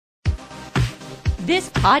This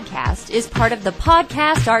podcast is part of the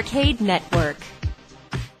Podcast Arcade Network.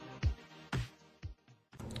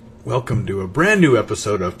 Welcome to a brand new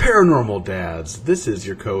episode of Paranormal Dads. This is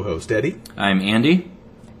your co-host, Eddie. I'm Andy.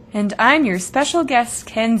 And I'm your special guest,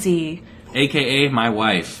 Kenzie. A.K.A. my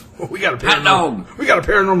wife. We got a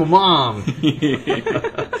paranormal mom.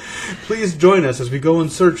 Please join us as we go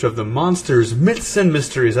in search of the monsters, myths, and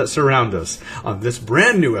mysteries that surround us on this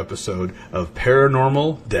brand new episode of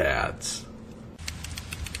Paranormal Dads.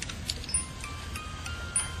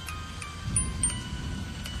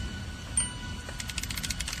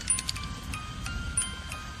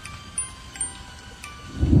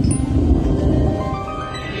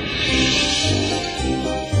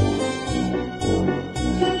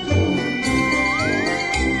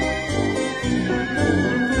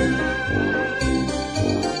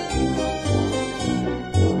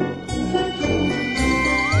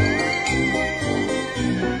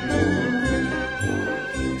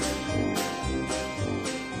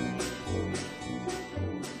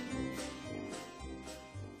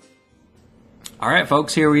 All right,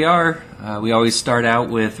 folks, here we are. We always start out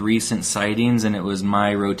with recent sightings, and it was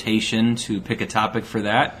my rotation to pick a topic for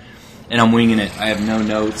that. And I'm winging it. I have no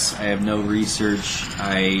notes. I have no research.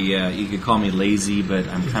 You could call me lazy, but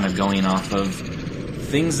I'm kind of going off of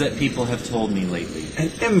things that people have told me lately. An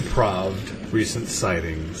improv recent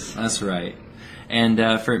sightings. That's right.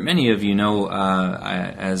 And for many of you know,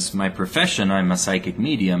 as my profession, I'm a psychic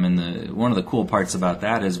medium, and one of the cool parts about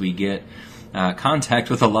that is we get contact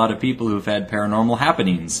with a lot of people who've had paranormal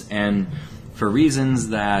happenings. And for reasons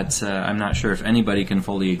that I'm not sure if anybody can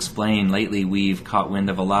fully explain, lately we've caught wind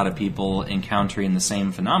of a lot of people encountering the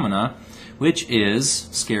same phenomena, which is,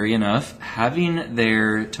 scary enough, having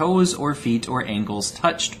their toes or feet or ankles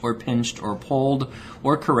touched or pinched or pulled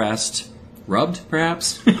or caressed. Rubbed,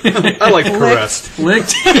 perhaps? I like caressed.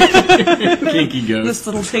 Licked. Kinky ghost. This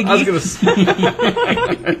little piggy. I was going to say.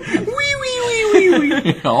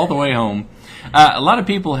 Wee. All the way home. A lot of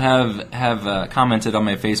people have commented on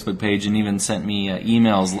my Facebook page and even sent me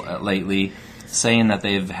emails lately saying that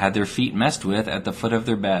they've had their feet messed with at the foot of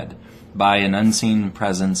their bed by an unseen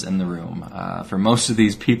presence in the room. For most of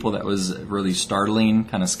these people, that was really startling,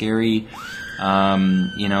 kind of scary.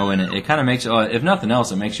 And it kind of makes, if nothing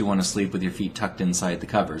else, it makes you want to sleep with your feet tucked inside the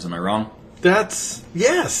covers. Am I wrong?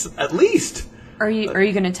 Yes, at least. Are you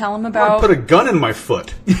going to tell him I about... put a gun in my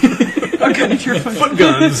foot. a gun in your foot? Foot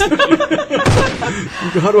guns.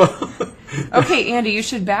 How do I... Okay, Andy, you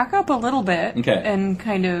should back up a little bit and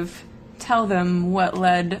kind of tell them what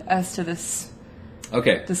led us to this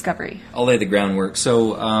discovery. I'll lay the groundwork.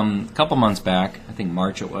 So a couple months back, I think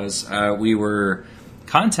March it was, we were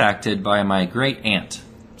contacted by my great aunt.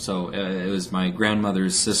 So it was my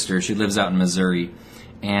grandmother's sister. She lives out in Missouri.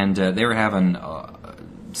 And they were having...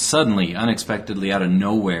 suddenly, unexpectedly, out of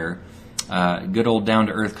nowhere, good old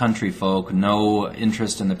down-to-earth country folk, no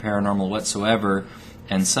interest in the paranormal whatsoever,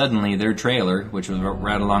 and suddenly their trailer, which was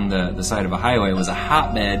right along the side of a highway, was a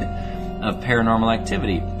hotbed of paranormal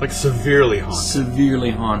activity. Like severely haunted.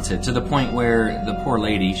 Severely haunted, to the point where the poor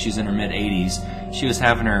lady, she's in her mid-80s, she was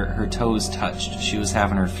having her toes touched, she was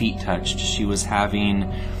having her feet touched, she was having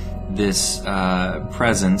this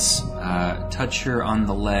presence touch her on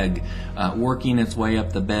the leg, working its way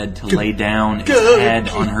up the bed to lay down its head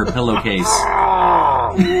on her pillowcase.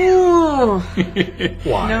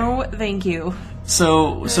 Why? No, thank you.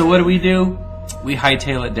 So what do? We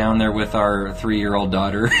hightail it down there with our 3-year-old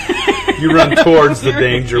daughter. You run towards the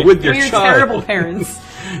danger with your You're child. terrible parents.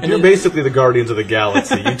 You're basically the Guardians of the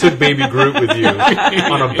Galaxy. You took baby Groot with you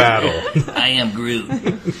on a battle. I am Groot.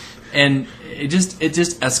 And it just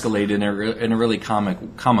escalated in a really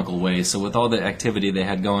comical way. So with all the activity they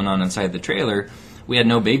had going on inside the trailer, we had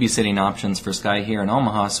no babysitting options for Sky here in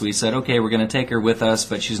Omaha. So we said, okay, we're going to take her with us,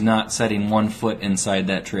 but she's not setting one foot inside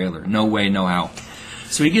that trailer. No way, no how.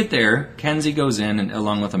 So we get there. Kenzie goes in, and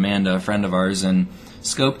along with Amanda, a friend of ours, and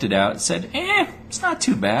scoped it out. Said, it's not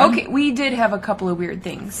too bad. Okay, we did have a couple of weird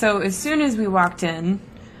things. So as soon as we walked in...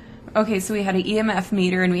 Okay, so we had an EMF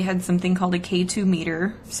meter, and we had something called a K2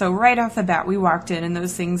 meter. So right off the bat, we walked in, and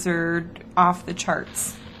those things are off the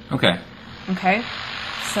charts. Okay.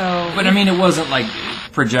 So... But, I mean, it wasn't like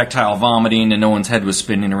projectile vomiting and no one's head was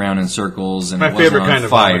spinning around in circles and my it wasn't favorite on kind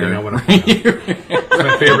fire. Of vomiting. It's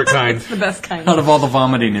my favorite kind. It's the best kind. Out of all the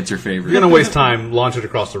vomiting, it's your favorite. You're going to waste time, launch it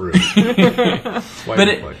across the room. But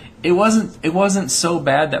it wasn't so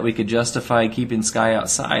bad that we could justify keeping Sky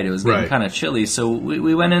outside. It was getting kind of chilly, so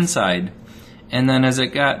we went inside. And then as it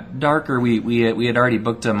got darker, we had already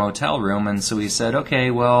booked a motel room, and so we said,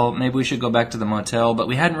 okay, well, maybe we should go back to the motel. But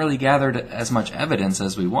we hadn't really gathered as much evidence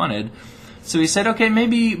as we wanted. So we said, okay,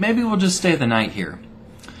 maybe we'll just stay the night here.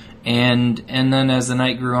 And then as the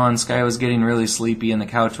night grew on, Sky was getting really sleepy and the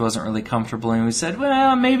couch wasn't really comfortable. And we said,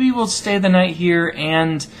 well, maybe we'll stay the night here,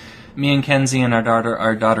 and me and Kenzie and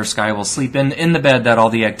our daughter Sky will sleep in the bed that all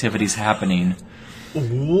the activity's happening.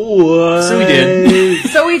 What? So we did.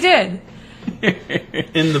 So we did.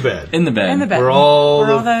 In the bed. In the bed. Where all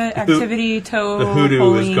the activity, toe, the hoodoo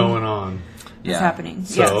pulling is going on. Yeah. is happening.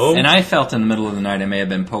 So- Yes. And I felt in the middle of the night I may have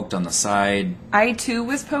been poked on the side. I too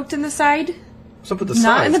was poked in the side, What's up with the not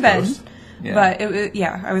sides, in the bed, Ghost? Yeah. but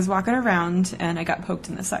I was walking around and I got poked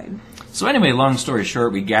in the side. So anyway, long story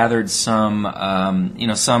short, we gathered some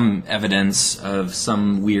evidence of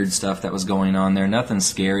some weird stuff that was going on there. Nothing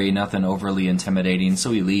scary, nothing overly intimidating. So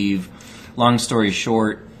we leave. Long story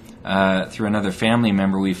short, through another family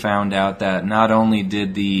member, we found out that not only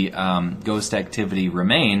did the ghost activity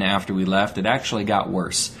remain after we left, it actually got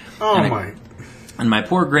worse. Oh, and my. And my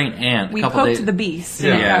poor great aunt. We a couple poked days, the beast.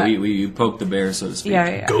 Yeah. Yeah, we poked the bear, so to speak.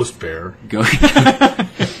 Yeah. Ghost bear. Go.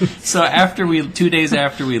 So 2 days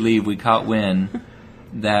after we leave, we caught wind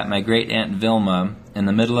that my great aunt Vilma, in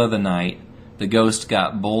the middle of the night, the ghost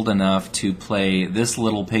got bold enough to play This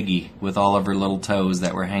Little Piggy with all of her little toes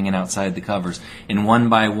that were hanging outside the covers. And one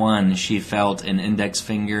by one, she felt an index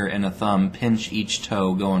finger and a thumb pinch each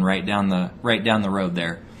toe, going right down the road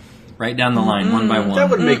there, right down the line, one by one. That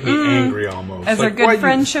would make me angry almost. As Like, our good why you-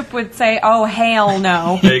 friendship would say, "Oh hell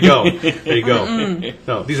no." There you go. There you go.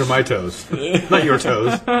 No, these are my toes, not your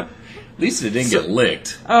toes. At least it didn't get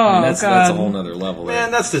licked. Oh, that's a God. whole nother level there.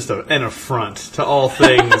 Man, that's just an affront to all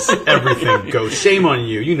things, everything goes. Shame on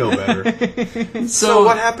you. You know better. So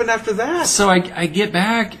what happened after that? So I get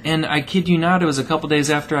back, and I kid you not, it was a couple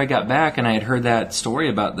days after I got back, and I had heard that story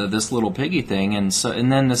about this little piggy thing, and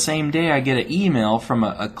then the same day I get an email from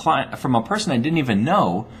a client, from a person I didn't even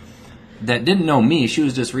know, that didn't know me. She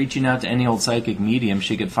was just reaching out to any old psychic medium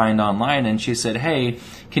she could find online, and she said, "Hey,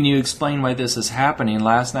 can you explain why this is happening?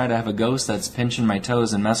 Last night I have a ghost that's pinching my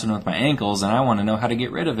toes and messing with my ankles, and I want to know how to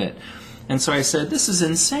get rid of it." And so I said, "This is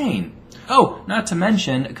insane." Oh, not to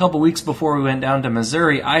mention, a couple weeks before we went down to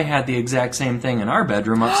Missouri, I had the exact same thing in our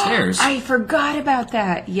bedroom upstairs. I forgot about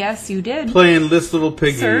that. Yes, you did. Playing This Little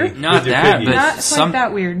Piggy. Sir? with Not your that, piggies. but Not quite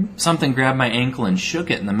that weird. Something grabbed my ankle and shook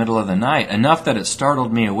it in the middle of the night, enough that it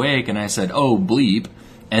startled me awake, and I said, "Oh, bleep."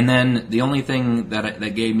 And then the only thing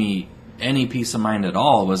that gave me any peace of mind at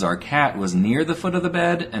all was our cat was near the foot of the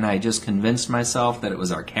bed, and I just convinced myself that it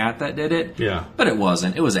was our cat that did it. Yeah. But it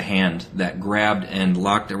wasn't. It was a hand that grabbed and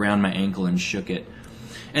locked around my ankle and shook it.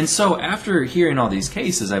 And so after hearing all these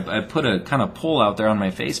cases, I put a kind of poll out there on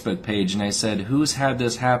my Facebook page, and I said, who's had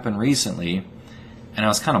this happen recently? And I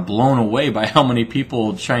was kind of blown away by how many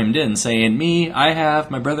people chimed in, saying, me, I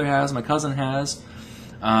have, my brother has, my cousin has.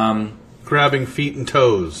 Grabbing feet and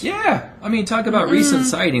toes. Yeah, I mean, talk about recent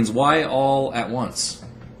sightings. Why all at once?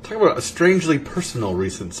 Talk about strangely personal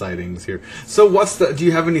recent sightings here. So do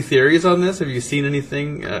you have any theories on this? Have you seen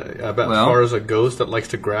anything about as far as a ghost that likes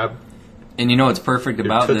to grab? And you know what's perfect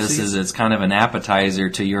about this tootsies? is it's kind of an appetizer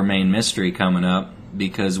to your main mystery coming up,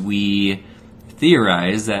 because we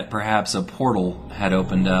theorize that perhaps a portal had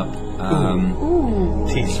opened up.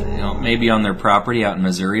 Teaser. You know, maybe on their property out in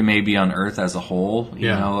Missouri, maybe on Earth as a whole. You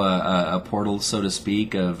Yeah. know, a portal, so to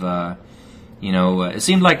speak, of, it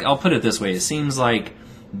seemed like, I'll put it this way, it seems like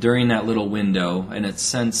during that little window, and it's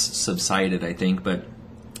since subsided, I think, but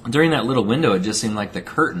during that little window, it just seemed like the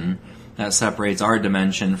curtain that separates our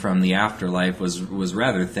dimension from the afterlife was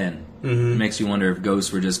rather thin. Mm-hmm. It makes you wonder if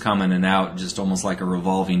ghosts were just coming and out, just almost like a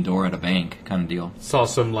revolving door at a bank kind of deal. Saw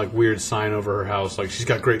some weird sign over her house, like she's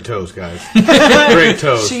got great toes, guys. Great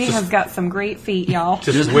toes. She has got some great feet, y'all.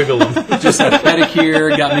 Just wiggle them. Just a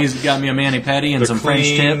pedicure, got me a mani-pedi and They're some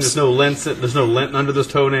clean. French tips. There's no lint under those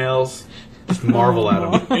toenails. Just marvel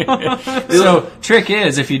at them. So, trick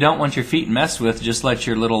is, if you don't want your feet messed with, just let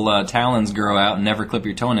your little talons grow out and never clip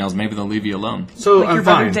your toenails. Maybe they'll leave you alone. So Like I'm your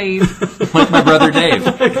fine. brother Dave. Like my brother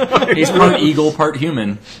Dave. He's part eagle, part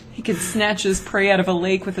human. He could snatch his prey out of a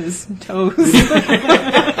lake with his toes.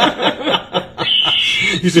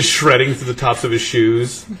 He's just shredding through the tops of his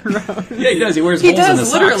shoes. Yeah, he does. He wears He holes in does,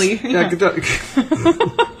 his literally. Yeah,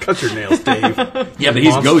 cut your nails, Dave. socks. Yeah, but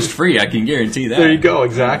he's Monster. ghost free. I can guarantee that. There you go.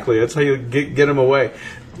 Exactly. That's how you get him away.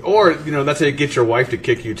 Or, that's how you get your wife to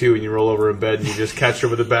kick you, too, and you roll over in bed and you just catch her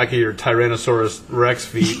with the back of your Tyrannosaurus Rex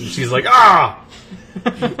feet, and she's like, ah!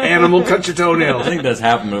 Animal, cut your I toenails. think that's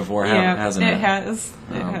happened before, Yeah, hasn't it? it has.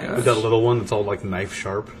 It Oh, has. With that little one that's all like knife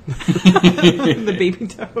sharp. The baby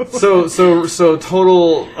toe. So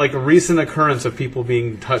total like a recent occurrence of people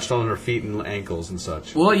being touched on their feet and ankles and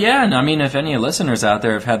such. Well, yeah, and I mean, if any listeners out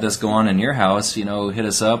there have had this go on in your house, hit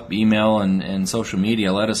us up, email, and social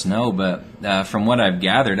media, let us know. But from what I've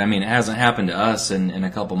gathered, I mean, it hasn't happened to us in a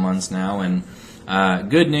couple months now. And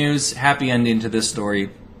good news, happy ending to this story.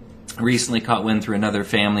 Recently caught wind through another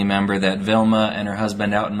family member that Vilma and her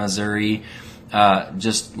husband out in Missouri,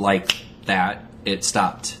 just like that, it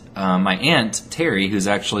stopped. My aunt, Terry, who's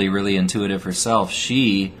actually really intuitive herself,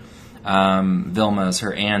 Vilma's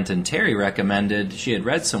her aunt, and Terry recommended, she had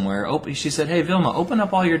read somewhere, she said, hey, Vilma, open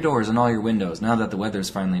up all your doors and all your windows now that the weather's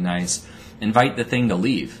finally nice. Invite the thing to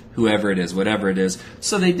leave, whoever it is, whatever it is.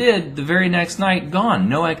 So they did. The very next night, gone.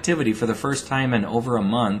 No activity for the first time in over a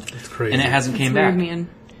month. That's crazy. And it hasn't It's came weird, back. man.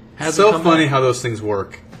 Hasn't So come funny back. how those things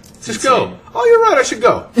work. Just insane. go. Oh, you're right. I should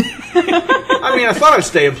go. I mean, I thought I'd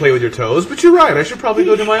stay and play with your toes, but you're right. I should probably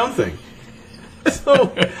go do my own thing.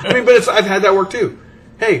 So, I mean, but I've had that work too.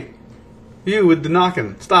 Hey, you with the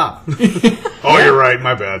knocking, stop. Oh, you're right.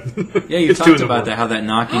 My bad. Yeah, you It's 2 in talked the about morning. that, how that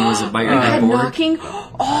knocking was by your You had headboard. knocking?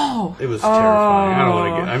 Oh! It was terrifying. I don't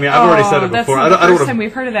want to get. I mean, I've already said it That's before. not I the don't first want time to.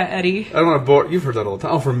 we've heard of that, Eddie. I don't want to bore. You've heard that all the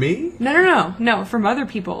time. Oh, for me? No, from other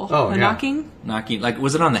people. Oh, The yeah. knocking? Knocking, like,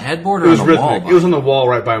 was it on the headboard or It was on the wall? rhythmic. It was on the wall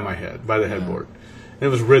right by my head, by the headboard. And it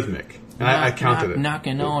was rhythmic. And I Knock, counted knock, it.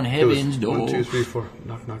 knocking on It was heaven's door. 1, 2, 3, 4.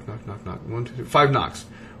 Knock, knock, knock, knock, knock. 1, 2, 3. 5 knocks.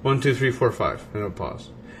 1, 2, 3, 4, 5. And then pause.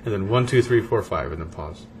 And then 1, 2, 3, 4, 5. And then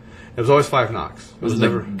pause. It was always 5 knocks. It Was it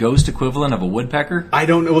never. the ghost equivalent of a woodpecker? I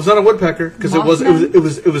don't. It was not a woodpecker because it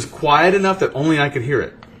Mothman? was quiet enough that only I could hear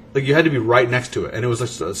it. Like you had to be right next to it, and it was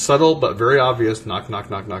a subtle but very obvious knock, knock,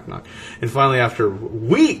 knock, knock, knock. And finally, after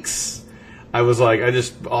weeks, I was like, I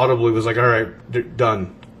just audibly was like, "All right,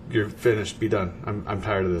 done. You're finished. Be done. I'm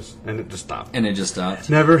tired of this," and it just stopped. And it just stopped.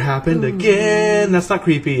 Never happened again. That's not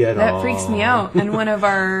creepy at all. That freaks me out. And one of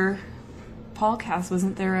our Paulcasts,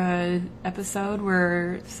 wasn't there a episode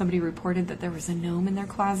where somebody reported that there was a gnome in their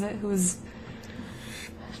closet who was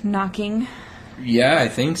knocking? Yeah, I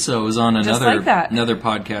think so. It was on Just like that. another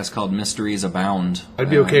podcast called Mysteries Abound. I'd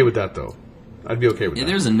be okay with that though. I'd be okay with Yeah, that.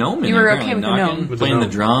 there's a gnome in You there. were apparently, okay with the knocking, gnome. With the playing the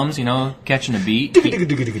gnome. drums, catching a beat. But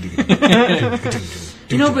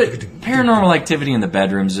But paranormal activity in the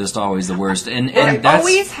bedroom is just always the worst. And It that's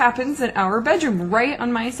always happens in our bedroom, right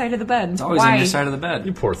on my side of the bed. it's always Why? on your side of the bed.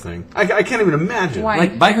 you poor thing. I can't even imagine. Why?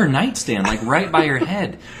 Like by her nightstand, like right by her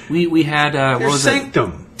head. We had what Your was it?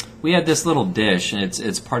 sanctum. We had this little dish, and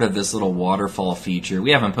it's part of this little waterfall feature.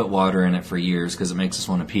 We haven't put water in it for years because it makes us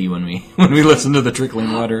want to pee when we listen to the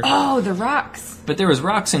trickling water. Oh, the rocks. But there was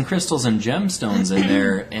rocks and crystals and gemstones in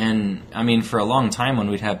there, and I mean, for a long time when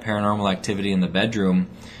we'd have paranormal activity in the bedroom,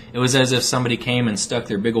 it was as if somebody came and stuck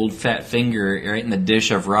their big old fat finger right in the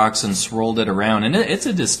dish of rocks and swirled it around, and it's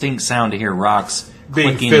a distinct sound to hear rocks Being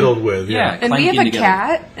clinking. fiddled with, yeah. And we have clanking a together.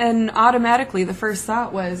 cat, and automatically the first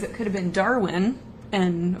thought was it could have been Darwin.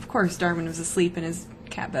 And of course, Darwin was asleep in his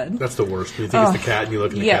cat bed. That's the worst. You think it's the cat, and you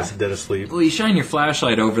look, and the yeah. cat's dead asleep. Well, you shine your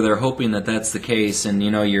flashlight over there, hoping that that's the case, and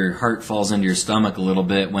your heart falls into your stomach a little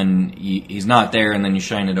bit when he's not there, and then you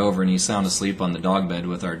shine it over, and he's sound asleep on the dog bed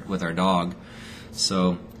with our dog.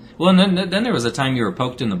 So, well, and then there was a time you were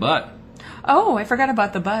poked in the butt. Oh, I forgot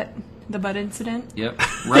about the butt incident. Yep,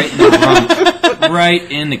 right in the rump, right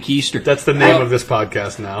in the keister. That's the name of this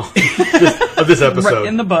podcast now. of this episode. Right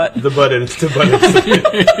in the butt. The butt incident.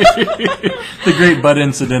 The great butt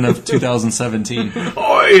incident of 2017.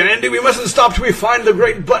 Oi, Andy, we mustn't stop till we find the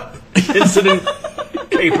great butt incident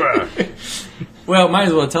caper. Well, might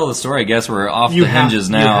as well tell the story. I guess we're off You the have- hinges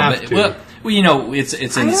you now. have But to. well, it's in I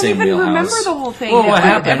the don't same even wheelhouse. remember the whole thing. Well, what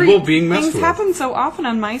happened? We're being messed Things with. happen so often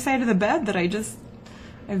on my side of the bed that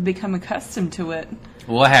I've become accustomed to it.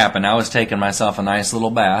 What happened? I was taking myself a nice little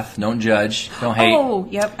bath. Don't judge. Don't hate. Oh,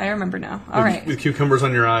 yep, I remember now. All right. With cucumbers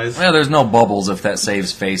on your eyes. Well, there's no bubbles if that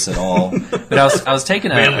saves face at all. But I was taking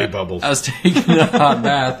Manly bubbles. I was taking a hot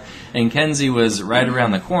bath, and Kenzie was right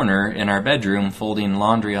around the corner in our bedroom folding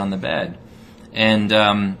laundry on the bed. And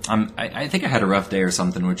I think I had a rough day or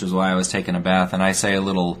something, which is why I was taking a bath. And I say a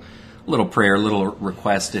little prayer, little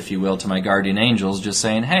request, if you will, to my guardian angels, just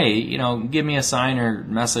saying, hey, give me a sign or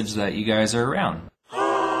message that you guys are around.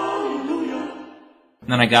 And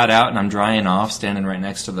then I got out and I'm drying off, standing right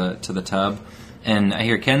next to the tub, and I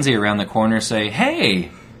hear Kenzie around the corner say, "Hey,"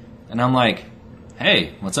 and I'm like,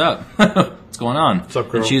 "Hey, what's up? What's going on?" What's up,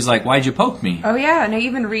 girl? And she's like, "Why'd you poke me?" Oh, yeah, and I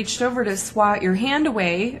even reached over to swat your hand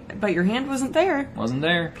away, but your hand wasn't there. Wasn't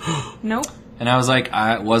there. Nope. And I was like,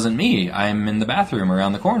 it wasn't me. I'm in the bathroom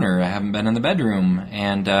around the corner. I haven't been in the bedroom.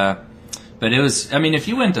 And, but it was, I mean, if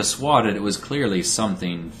you went to swat it, it was clearly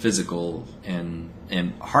something physical and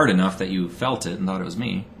hard enough that you felt it and thought it was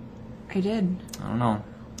me. I did. I don't know.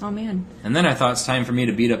 Oh, man. And then I thought it's time for me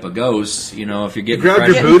to beat up a ghost. You know, if you're getting Grab fresh.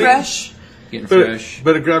 your Getting booty? fresh. Getting But fresh.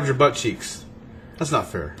 but it grabs your butt cheeks. That's not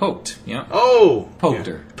fair. Poked, yeah. Oh! Poked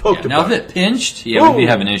Yeah. her. Poked Yeah. her Now butt. if it pinched, yeah, Whoa. we'd be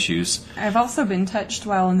having issues. I've also been touched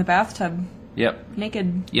while in the bathtub, Yep.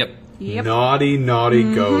 naked. Yep. Yep. Naughty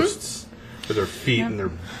ghosts with their feet and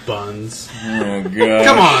their buns. Oh, God.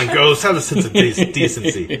 Come on, ghosts, have a sense of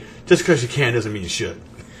decency. Just because you can doesn't mean you should.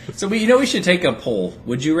 So we should take a poll.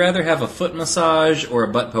 Would you rather have a foot massage or a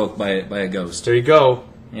butt poke by a ghost? There you go.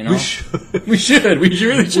 You know? We should. We should. We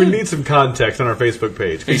really should. We need some context on our Facebook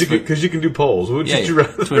page because you can do polls. Would yeah, you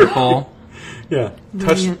rather? Twitter poll. Yeah,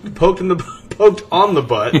 Brilliant. poked on the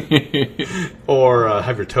butt, or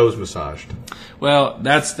have your toes massaged. Well,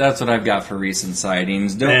 that's what I've got for recent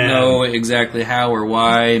sightings. Don't Man. know exactly how or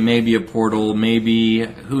why. Maybe a portal. Maybe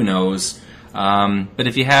who knows. But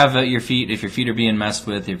if you have if your feet are being messed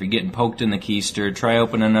with, if you're getting poked in the keister, try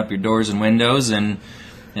opening up your doors and windows and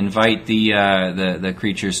invite the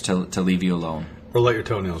creatures to leave you alone, Or let your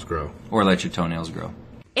toenails grow. or let your toenails grow.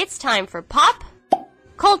 It's time for pop,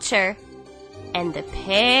 culture, and the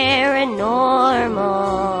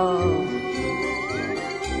paranormal.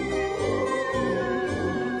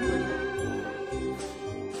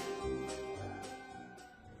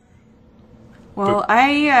 Well,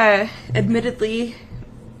 I admittedly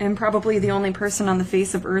am probably the only person on the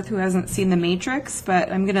face of Earth who hasn't seen The Matrix,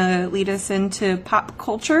 but I'm going to lead us into pop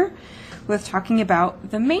culture with talking about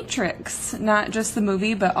The Matrix. Not just the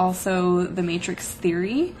movie, but also The Matrix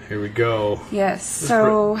theory. Here we go. Yes,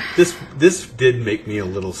 so... This did make me a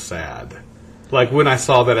little sad. Like when I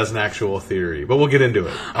saw that as an actual theory. But we'll get into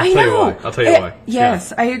it. I'll tell you why.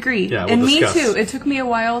 Yes, I agree. Yeah, we'll and discuss. me too. It took me a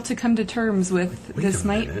while to come to terms with this a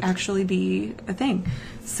might minute. actually be a thing.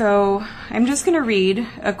 So I'm just going to read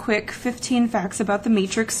a quick 15 facts about the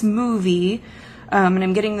Matrix movie. And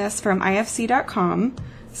I'm getting this from ifc.com.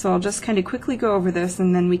 So I'll just kind of quickly go over this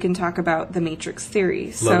and then we can talk about the Matrix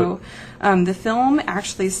theory. So the film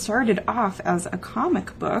actually started off as a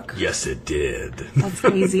comic book. Yes, it did. That's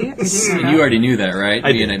crazy. I didn't know that. You already knew that, right?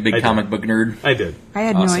 I Being did. a big I did. comic book nerd. I did. I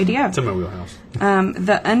had no Awesome. idea. It's in my wheelhouse.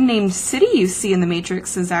 The unnamed city you see in the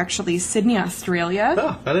Matrix is actually Sydney, Australia.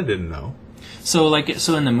 Oh, that I didn't know. So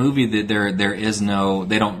in the movie, there is no.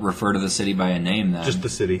 They don't refer to the city by a name. Then Just the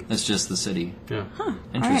city. It's just the city. Yeah.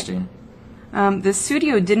 Interesting. The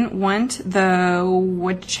studio didn't want the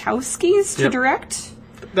Wachowskis to Yep. direct.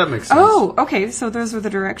 That makes sense. Oh, okay. So those were the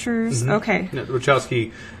directors. Okay. Yeah, the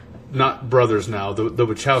Wachowski, not brothers now, the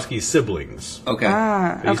Wachowski siblings. Okay.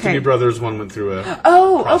 Ah, They used to be okay. brothers, one went through a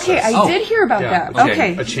Oh, process. okay. I Oh. did hear about yeah, that.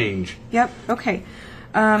 okay. Okay. a change. Yep. Okay.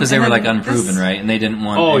 Because they and were then like unproven, this- right? And they didn't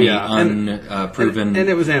want Oh, any yeah. unproven. And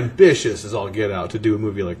it was ambitious as all get out to do a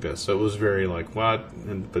movie like this. So it was very like, what?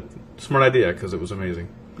 But smart idea because it was amazing.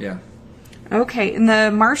 yeah. Okay, and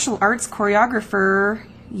the martial arts choreographer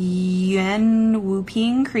Yuen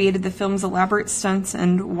Wu-ping created the film's elaborate stunts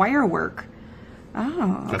and wire work.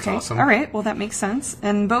 Oh, okay. That's awesome. All right, well, that makes sense.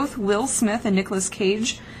 And both Will Smith and Nicolas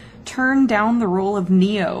Cage turned down the role of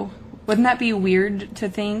Neo. Wouldn't that be weird to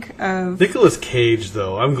think of? Nicolas Cage,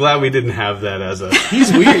 though, I'm glad we didn't have that as a.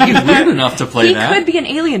 He's weird. He's weird enough to play He that. could be an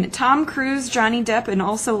alien. Tom Cruise, Johnny Depp, and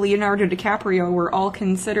also Leonardo DiCaprio were all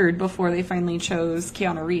considered before they finally chose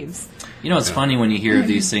Keanu Reeves. You know, it's funny when you hear of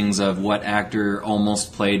these things of what actor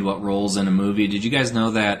almost played what roles in a movie. Did you guys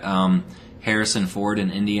know that Harrison Ford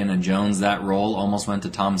in Indiana Jones, that role almost went to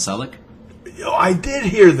Tom Selleck? Oh, I did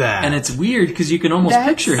hear that. And it's weird because you can almost That's-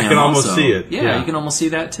 picture him. I can almost also. see it, Yeah, yeah. you can almost see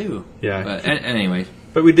that too. Yeah. But anyway,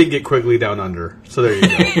 But we did get Quigley Down Under, so there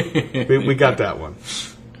you go. we got that one.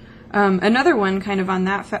 Another one kind of on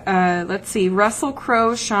that, let's see, Russell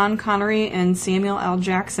Crowe, Sean Connery, and Samuel L.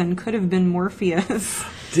 Jackson could have been Morpheus.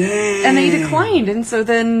 Dang. And they declined, and so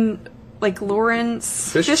then, like,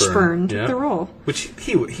 Lawrence Fishburne took yeah. the role. Which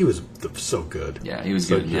he was so good. yeah, he was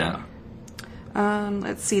So, good. Yeah.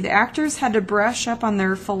 Let's see, the actors had to brush up on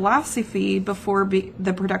their philosophy before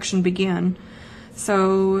the production began.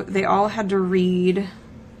 So they all had to read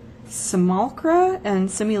Simulacra and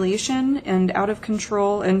Simulation and Out of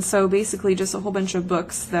Control, and so basically just a whole bunch of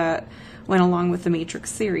books that went along with the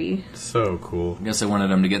Matrix theory. So cool. I guess I wanted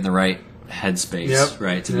them to get in the right headspace, Yep.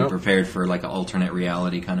 right, to Yep. be prepared for like an alternate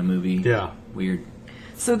reality kind of movie. Yeah. Weird.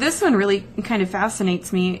 So this one really kind of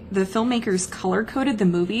fascinates me. The filmmakers color-coded the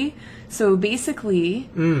movie. So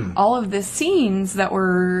basically, all of the scenes that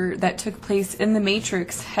took place in the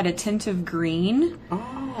Matrix had a tint of green.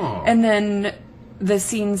 Oh. And then the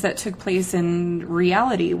scenes that took place in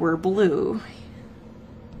reality were blue.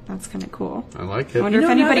 That's kind of cool. I like I it. wonder if now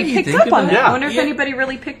that anybody you picked think up on about that. it, I wonder if yeah. anybody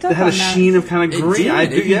really picked up It had on a that. sheen of kind of It green. did. I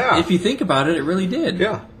do, yeah. If you think about it, it really did.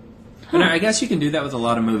 Yeah. And I guess you can do that with a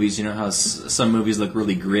lot of movies. You know how some movies look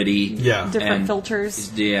really gritty. Yeah. Different And-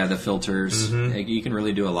 filters. Yeah, the filters. Mm-hmm. Like, you can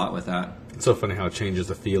really do a lot with that. It's so funny how it changes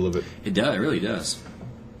the feel of it. It does. It really does.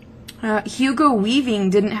 Hugo Weaving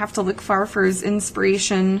didn't have to look far for his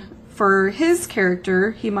inspiration for his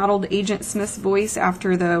character. He modeled Agent Smith's voice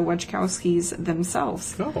after the Wachowskis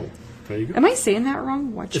themselves. Oh, there you go. Am I saying that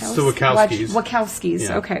wrong? It's the Wachowskis. Wachowskis,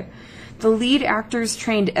 Yeah. okay. The lead actors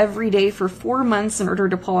trained every day for 4 months in order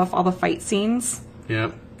to pull off all the fight scenes.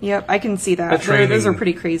 Yeah. Yep, I can see that. That training- Those are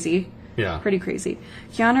pretty crazy. Yeah. Pretty crazy.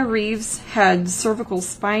 Keanu Reeves had cervical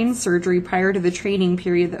spine surgery prior to the training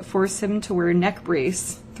period that forced him to wear a neck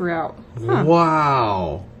brace throughout. Huh.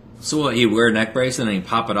 Wow. So what, he'd wear a neck brace and then he'd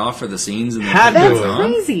pop it off for the scenes and then Had put it to. That's on?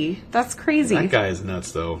 crazy. That's crazy. That guy is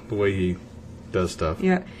nuts, though, the way he does stuff.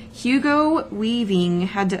 Yeah. Hugo Weaving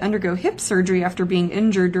had to undergo hip surgery after being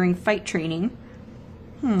injured during fight training.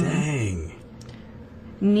 Dang.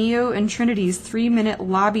 Neo and Trinity's 3-minute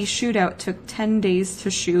lobby shootout took 10 days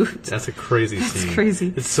to shoot. That's a crazy scene.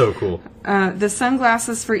 crazy. It's so cool. The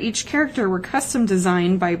sunglasses for each character were custom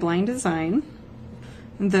designed by Blind Design.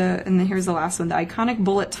 And then here's the last one. The iconic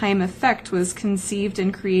bullet time effect was conceived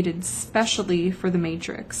and created specially for The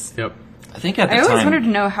Matrix. Yep. I think at the I always time... wanted to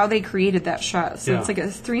know how they created that shot. So Yeah. it's like a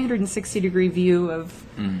 360-degree view of...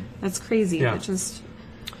 That's crazy. Yeah. It just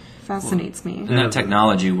fascinates me. And that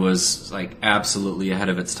technology was like absolutely ahead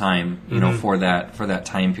of its time, you know, for that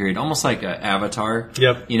time period. Almost like Avatar.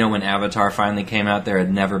 Yep. You know, when Avatar finally came out, there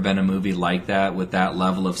had never been a movie like that with that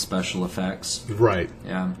level of special effects. Right.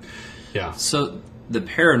 Yeah. Yeah. So the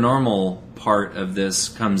paranormal part of this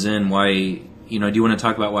comes in. Why, you know, do you want to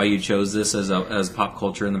talk about why you chose this as pop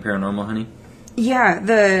culture and the paranormal, honey? Yeah,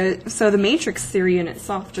 the Matrix theory in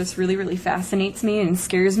itself just really, really fascinates me and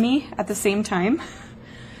scares me at the same time.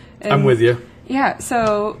 I'm with you. Yeah,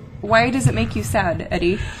 so why does it make you sad,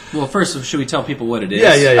 Eddie? Well, first, should we tell people what it is?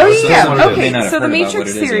 Yeah, yeah, yeah. Oh, Let's- let's yeah, what it is. May okay. not have So the heard about what Matrix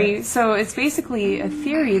it is theory, yet. so it's basically a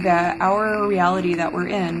theory that our reality that we're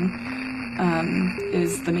in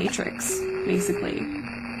is the Matrix, basically.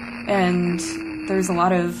 And there's a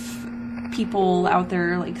lot of people out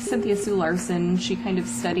there, like Cynthia Sue Larson, she kind of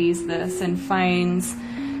studies this and finds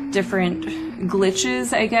different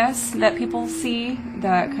glitches, I guess, that people see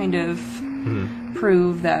that kind of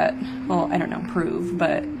prove that, well, I don't know, prove,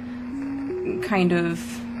 but kind of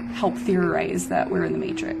help theorize that we're in the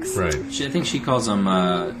Matrix. Right. I think she calls them,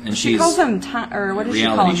 and She she's calls them, or what does she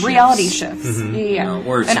call reality them? shifts. Reality shifts. Mm-hmm. Yeah. You know,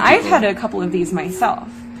 or and some I've people- had a couple of these myself.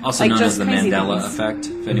 also like known just as the crazy Mandela things. effect.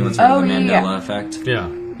 If anyone's heard of the Oh, Mandela yeah. effect, Yeah.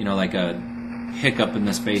 you know, like a hiccup in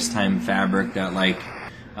the space-time fabric that like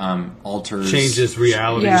alters, Changes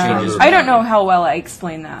reality. Yeah. changes- I don't know how well I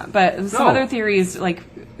explain that, but some No. other theories, like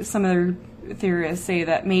some other theorists say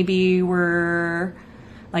that maybe we're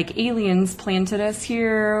like aliens planted us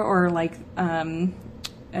here, or like,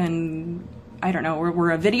 and I don't know,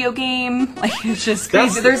 we're a video game. Like, it's just crazy.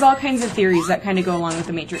 That's- There's all kinds of theories that kind of go along with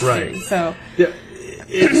the Matrix Right. theory. So, Yeah,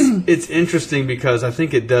 it's interesting because I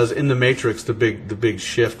think it does in the Matrix. The big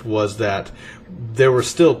shift was that there were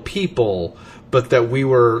still people, but that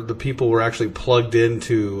the people were actually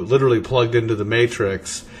literally plugged into the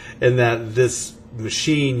Matrix, and that this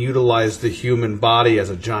machine utilized the human body as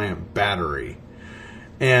a giant battery.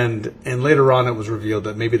 And later on, it was revealed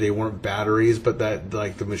that maybe they weren't batteries, but that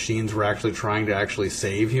like the machines were actually trying to actually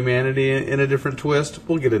save humanity in a different twist.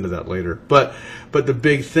 We'll get into that later. But the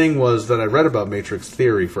big thing was that I read about Matrix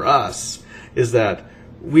theory for us is that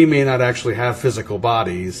we may not actually have physical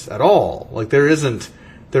bodies at all. Like there isn't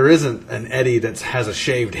an Eddie that has a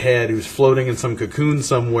shaved head who's floating in some cocoon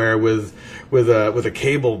somewhere with a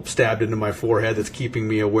cable stabbed into my forehead that's keeping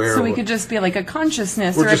me aware. so of we could just be like a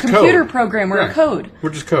consciousness We're or a just computer code. program or Yeah. a code.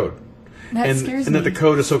 We're just code. That scares and me. that the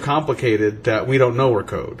code is so complicated that we don't know we're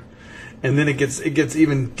code. And then it gets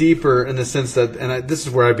even deeper in the sense that, this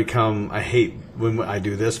is where I hate when I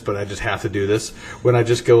do this, but I just have to do this. When I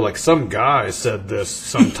just go like, some guy said this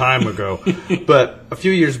some time ago. But a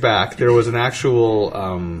few years back, there was an actual,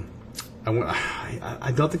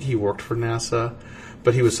 I don't think he worked for NASA,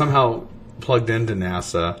 but he was somehow plugged into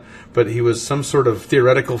NASA. But he was some sort of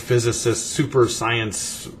theoretical physicist, super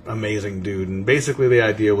science, amazing dude. And basically the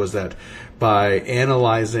idea was that by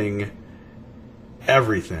analyzing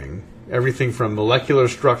everything, everything from molecular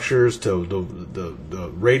structures to the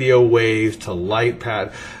radio waves to light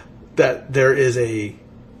that there is a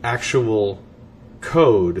actual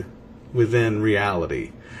code within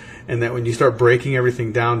reality, and that when you start breaking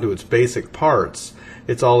everything down to its basic parts,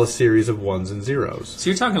 it's all a series of ones and zeros. So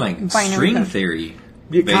you're talking like Binary string code. theory,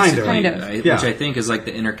 Yeah, basically, kind of. right? Yeah. Which I think is like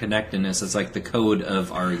the interconnectedness. It's like the code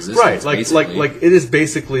of our existence, Right, like basically. it is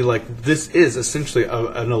basically like this is essentially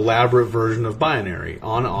an elaborate version of binary,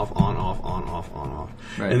 on off, on off, on off, on off,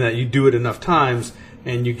 Right. and that you do it enough times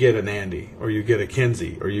and you get an Andy or you get a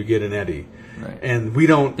Kinsey or you get an Eddie, Right. and we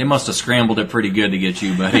don't. They must have scrambled it pretty good to get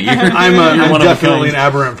you, buddy. You're, I'm you're one of a definitely an kind.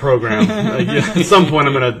 aberrant program. At some point,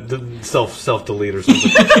 I'm going to self delete or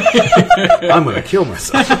something. I'm going to kill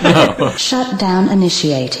myself. Shutdown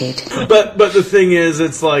initiated. But the thing is,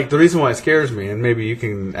 it's like the reason why it scares me, and maybe you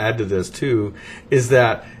can add to this too, is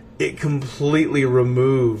that it completely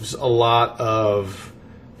removes a lot of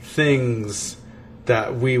things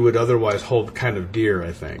that we would otherwise hold kind of dear.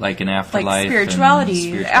 I think, Like an Like afterlife.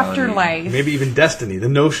 spirituality, afterlife. maybe even destiny. The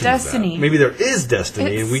notion Destiny. of that. Maybe there is destiny,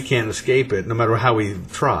 It's- and we can't escape it, no matter how we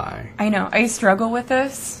try. I know. I struggle with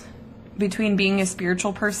this between being a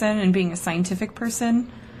spiritual person and being a scientific person.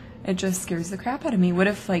 It just scares the crap out of me. What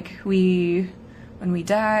if, like, when we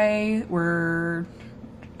die, we're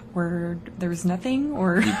there's nothing,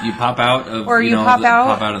 or You pop out of, Or you pop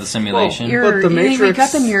out. of the simulation. But the you wake Matrix-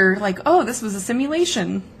 up and you're like, oh, this was a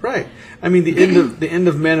simulation. Right. I mean, the end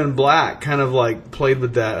of Men in Black kind of like played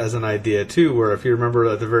with that as an idea too. Where if you remember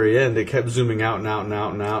at the very end, it kept zooming out and out and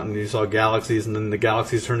out and out, and you saw galaxies, and then the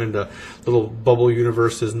galaxies turned into little bubble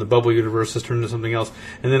universes, and the bubble universes turned into something else,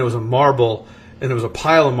 and then it was a marble, and it was a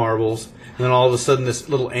pile of marbles. And then all of a sudden, this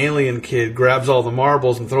little alien kid grabs all the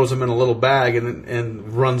marbles and throws them in a little bag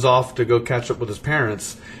and runs off to go catch up with his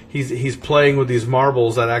parents. He's playing with these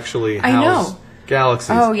marbles that actually I house know.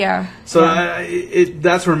 galaxies. Oh yeah. So Yeah.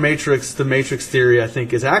 that's where the Matrix theory, I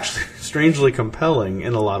think, is actually strangely compelling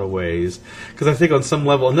in a lot of ways. Because I think on some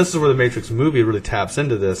level, and this is where the Matrix movie really taps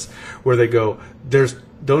into this, where they go,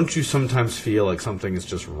 don't you sometimes feel like something is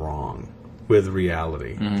just wrong with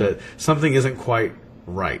reality? That something isn't quite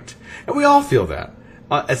right. And we all feel that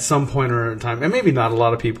at some point or in time. And maybe not a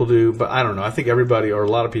lot of people do, but I don't know. I think everybody or a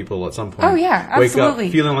lot of people at some point Oh, yeah, wake absolutely.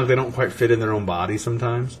 up feeling like they don't quite fit in their own body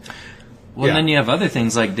sometimes. Well, Yeah. then you have other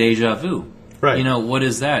things like deja vu. Right. You know, what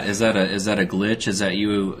is that? Is that a glitch? Is that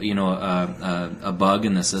a bug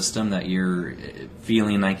in the system that you're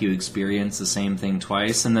feeling like you experience the same thing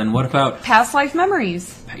twice? And then what about, Past life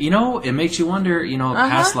memories. it makes you wonder,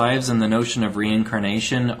 past lives and the notion of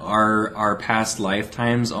reincarnation, are our past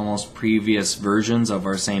lifetimes almost previous versions of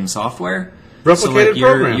our same software? So Replicated like you're,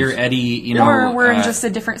 programs. you're Eddie, Or we're in just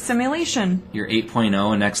a different simulation. you're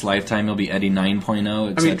 8.0, and next lifetime you'll be Eddie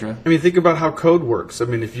 9.0, etc. I mean, think about how code works. I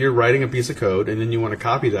mean, if you're writing a piece of code and then you want to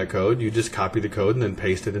copy that code, you just copy the code and then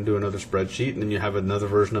paste it into another spreadsheet, and then you have another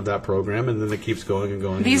version of that program, and then it keeps going and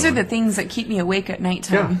going. These are and the going. things that keep me awake at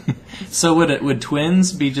nighttime. Yeah. So would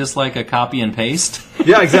twins be just like a copy and paste?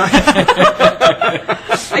 Yeah, exactly.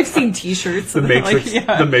 I've seen T-shirts. The Matrix, Like,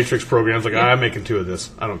 yeah. the Matrix program's like, I'm making 2 of this.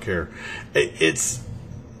 I don't care. And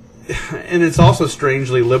it's also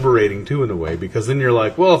strangely liberating too, in a way, because then you're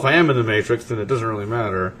like, well, if I am in the Matrix, then it doesn't really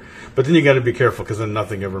matter. But then you got to be careful, because then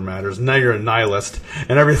nothing ever matters. Now you're a nihilist,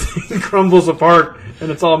 and everything crumbles apart, and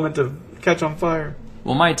it's all meant to catch on fire.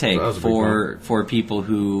 Well, my take That was a big for people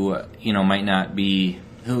who might not be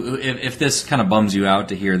if this kind of bums you out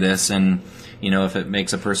to hear this, and if it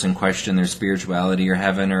makes a person question their spirituality or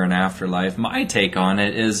heaven or an afterlife, my take on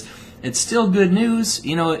it is it's still good news.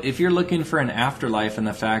 If you're looking for an afterlife and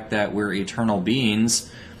the fact that we're eternal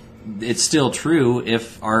beings, it's still true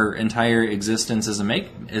if our entire existence is a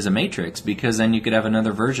matrix, because then you could have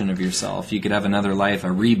another version of yourself. You could have another life, a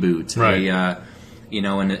reboot, Right.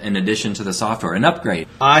 in addition to the software, an upgrade.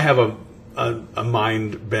 I have a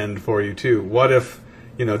mind bend for you too. What if,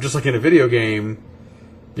 just like in a video game,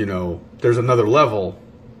 there's another level,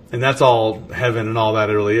 and that's all heaven and all that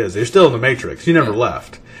it really is. You're still in the Matrix. You never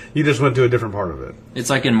left. You just went to a different part of it. It's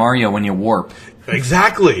like in Mario when you warp.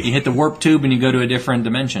 Exactly. You hit the warp tube and you go to a different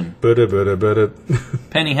dimension. Bada.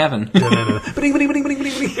 Penny heaven. You're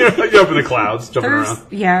up in the clouds, jumping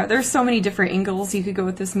around. There's so many different angles you could go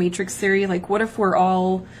with this Matrix theory. Like, what if we're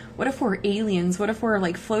aliens? What if we're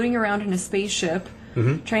like floating around in a spaceship,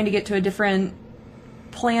 trying to get to a different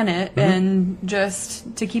planet, and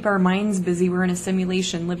just to keep our minds busy, we're in a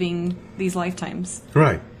simulation living these lifetimes.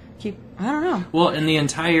 Right. I don't know. Well, in the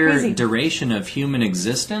entire Crazy. duration of human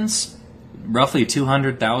existence, roughly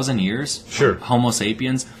 200,000 years, Sure. Homo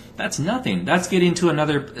sapiens, that's nothing. That's getting to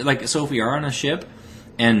another, so if we are on a ship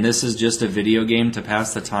and this is just a video game to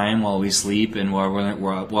pass the time while we sleep and while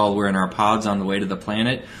we're in our pods on the way to the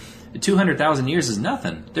planet. 200,000 years is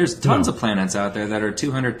nothing. There's tons of planets out there that are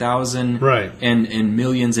 200,000 Right. and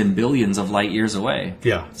millions and billions of light years away.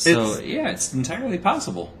 Yeah. So it's entirely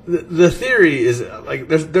possible. The theory is like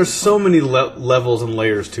there's so many levels and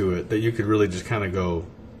layers to it that you could really just kind of go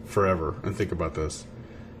forever and think about this.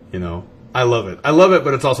 You know, I love it,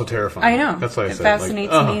 but it's also terrifying. I know. That's why it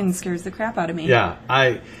fascinates me and scares the crap out of me. Yeah,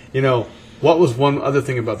 what was one other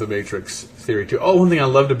thing about the Matrix theory too? Oh, one thing I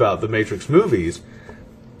loved about the Matrix movies,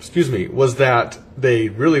 was that they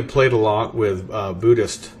really played a lot with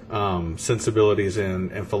Buddhist sensibilities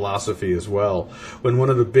and philosophy as well. When one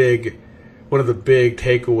of the big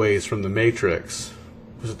takeaways from the Matrix,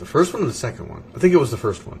 was it the first one or the second one? I think it was the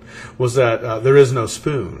first one. Was that there is no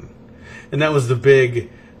spoon, and that was the big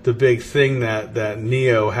thing that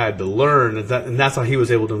Neo had to learn, and that's how he was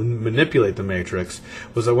able to manipulate the Matrix.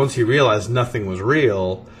 Was that once he realized nothing was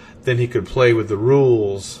real, then he could play with the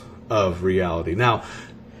rules of reality. Now,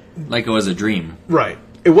 like it was a dream. right.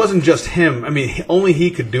 It wasn't just him. I mean, only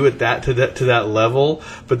he could do it to that level.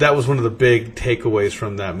 But that was one of the big takeaways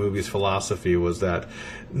from that movie's philosophy, was that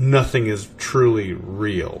nothing is truly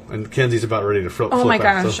real. And Kenzie's about ready to flip. Oh my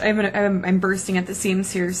out, gosh, so. I'm bursting at the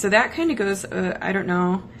seams here. So that kind of goes. I don't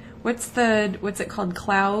know. What's it called?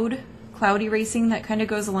 Cloud erasing. That kind of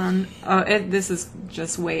goes along. This is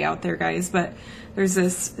just way out there, guys. But there's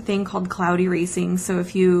this thing called cloud erasing. So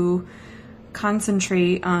if you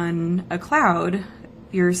concentrate on a cloud,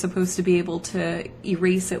 you're supposed to be able to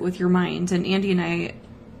erase it with your mind. And Andy and I,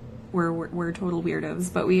 we're total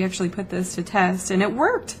weirdos, but we actually put this to test, and it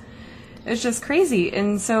worked. It's just crazy.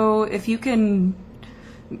 And so if you can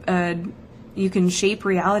shape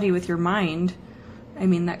reality with your mind, I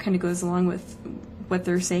mean, that kind of goes along with what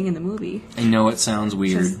they're saying in the movie. I know it sounds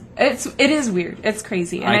weird. It is weird. It's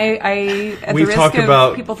crazy. And I at We've the risk talked of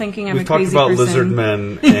about people thinking I'm a we've talked crazy about person, lizard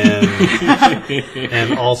men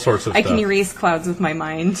and all sorts of I stuff. can erase clouds with my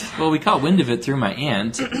mind. Well, we caught wind of it through my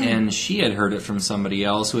aunt, and she had heard it from somebody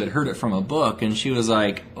else who had heard it from a book, and she was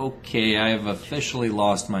like, okay, I have officially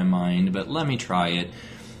lost my mind, but let me try it.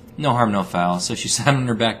 No harm, no foul. So she sat on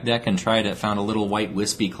her back deck and tried it, found a little white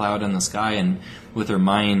wispy cloud in the sky, and with her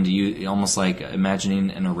mind, you almost like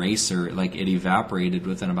imagining an eraser, like it evaporated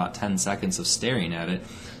within about 10 seconds of staring at it.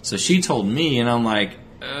 So she told me, and I'm like,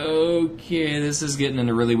 okay, this is getting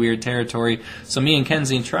into really weird territory. So me and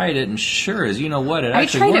Kenzie tried it, and sure as you know what, it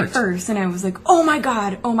actually worked. I tried it first, and I was like, oh my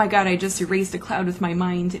god, I just erased a cloud with my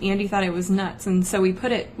mind. Andy thought it was nuts, and so we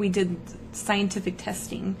did scientific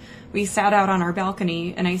testing. We sat out on our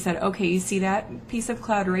balcony, and I said, okay, you see that piece of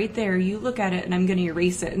cloud right there? You look at it, and I'm going to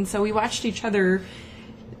erase it. And so we watched each other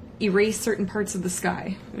erase certain parts of the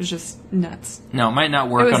sky. It was just nuts. No, it might not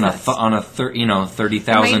work on a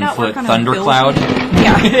 30,000 foot thundercloud.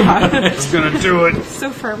 Yeah. It's gonna do it. So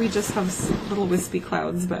far, we just have little wispy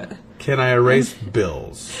clouds, but Can I erase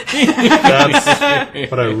bills?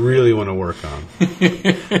 That's what I really want to work on.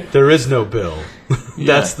 There is no bill.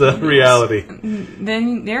 That's the reality.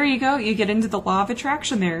 then there you go. You get into the law of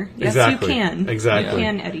attraction there. Yes, Exactly. you can. Exactly. You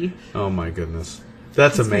can, Eddie. Oh my goodness,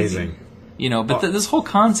 that's amazing. You know, but this whole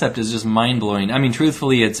concept is just mind-blowing. I mean,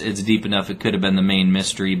 truthfully, it's deep enough. It could have been the main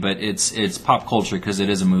mystery, but it's pop culture because it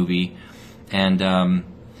is a movie. And,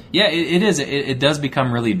 it is. It does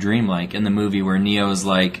become really dreamlike in the movie where Neo's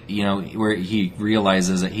like, you know, where he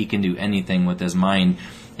realizes that he can do anything with his mind.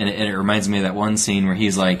 And it reminds me of that one scene where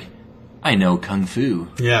he's like, I know Kung Fu.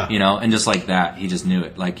 Yeah. You know, and just like that, he just knew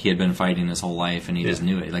it. Like he had been fighting his whole life and he just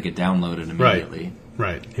knew it. Like it downloaded immediately.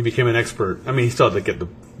 Right. He became an expert. I mean, he still had to get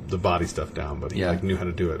the body stuff down, but he knew how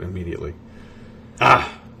to do it immediately. That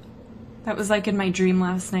was like in my dream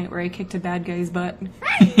last night where I kicked a bad guy's butt.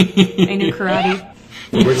 I knew karate.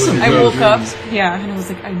 I woke up, and I was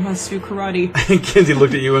like, I must do karate. And Kenzie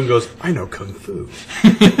looked at you and goes, I know Kung Fu.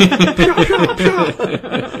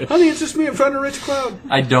 Honey, it's just me. I'm trying to reach cloud.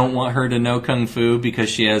 I don't want her to know Kung Fu because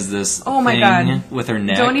she has this thing God. With her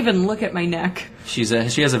neck. Don't even look at my neck. She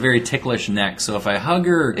has a very ticklish neck, so if I hug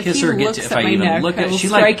her or kiss if her, if I even look at her, she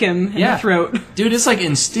strike him in the throat. Dude, it's like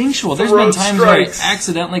instinctual. There's been times where I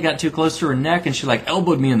accidentally got too close to her neck and she like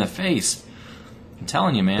elbowed me in the face. I'm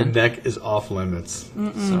telling you, man. The neck is off limits.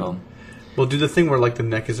 So, well, do the thing where like the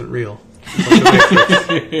neck isn't real.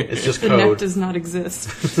 It's just code. The neck does not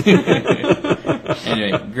exist.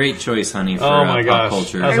 Anyway, great choice, honey, for pop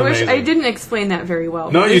culture. That's I wish amazing. I didn't explain that very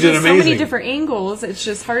well. No, you did There's amazing. so many different angles. It's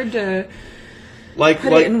just hard to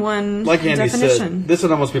put it in one like Andy definition. said, this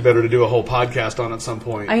would almost be better to do a whole podcast on at some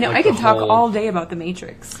point. I know. Like I could the talk whole- all day about the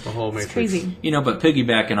Matrix. The whole Matrix. It's crazy. But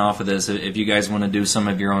piggybacking off of this, if you guys want to do some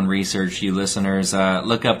of your own research, you listeners,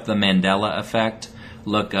 look up the Mandela effect,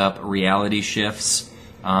 look up reality shifts,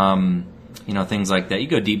 things like that. You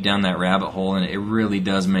go deep down that rabbit hole, and it really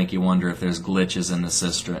does make you wonder if there's glitches in the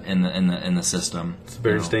system. In the system, It's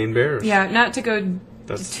Berenstain Bears. Yeah, not to go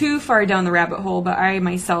too far down the rabbit hole, but I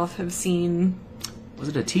myself have seen. Was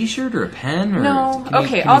it a T-shirt or a pen? Or No, can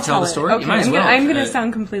okay, you I'll tell tell the it. story. Okay, You might as well. I'm gonna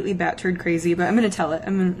sound completely bat-turd crazy, but I'm gonna tell it.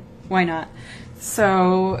 Why not?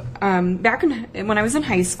 So, back when I was in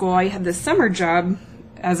high school, I had this summer job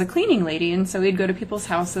as a cleaning lady, and so we'd go to people's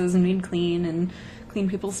houses and we'd clean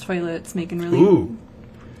people's toilets, making really Ooh,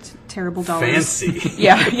 terrible dollars. fancy.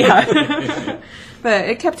 Yeah. But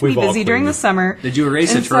it kept We've me all busy during cleaned. the summer. Did you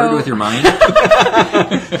erase a And turd so- with your mind?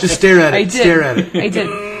 Just stare at it. I did. Stare at it. I did.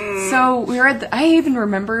 So we were at I even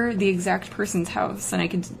remember the exact person's house, and I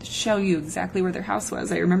could show you exactly where their house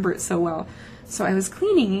was. I remember it so well. So I was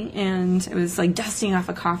cleaning, and I was like dusting off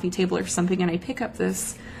a coffee table or something, and I pick up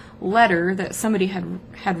this letter that somebody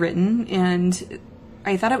had written, and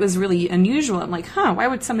I thought it was really unusual. I'm like, why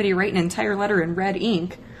would somebody write an entire letter in red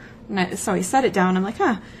ink? So I set it down. I'm like,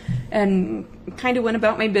 and kind of went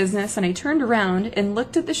about my business, and I turned around and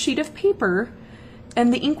looked at the sheet of paper,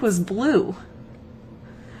 and the ink was blue.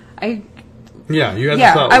 Yeah, you had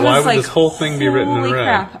Yeah, the thought, I why was would like, this whole thing be written in holy red?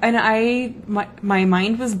 crap. And my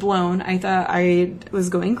mind was blown. I thought I was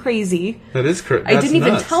going crazy. That is crazy. I didn't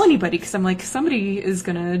even tell anybody because I'm like, somebody is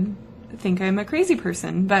going to think I'm a crazy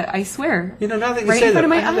person. But I swear. Now that you right say in that, front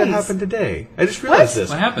of I my had that eyes. happen today. I just realized this.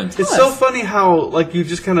 What happened? It's Tell so us. funny how, you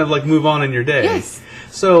just kind of, move on in your day. Yes.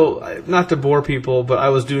 So, not to bore people, but I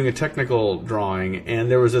was doing a technical drawing,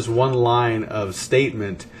 and there was this one line of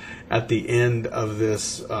statement at the end of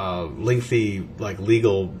this lengthy,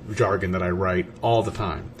 legal jargon that I write all the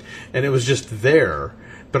time. And it was just there.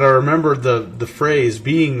 But I remember the phrase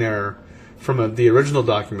being there from the original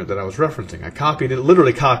document that I was referencing. I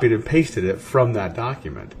literally copied and pasted it from that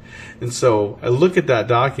document. And so I look at that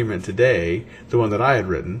document today, the one that I had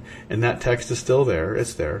written, and that text is still there.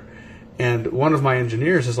 It's there. And one of my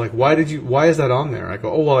engineers is like, why is that on there? I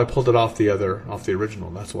go, oh, well, I pulled it off the original.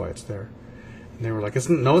 That's why it's there. And they were like,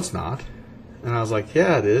 no, it's not. And I was like,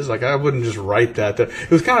 yeah, it is. I wouldn't just write that.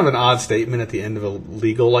 It was kind of an odd statement at the end of a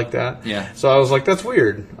legal like that. Yeah. So I was like, that's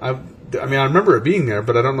weird. I remember it being there,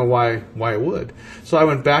 but I don't know why it would. So I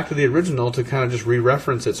went back to the original to kind of just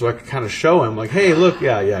re-reference it so I could kind of show him, hey, look,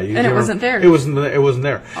 yeah. And it wasn't there. It wasn't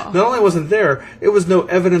there. Oh. Not only wasn't there, it was no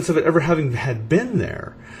evidence of it ever having had been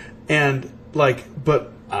there. And,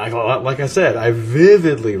 but like I said, I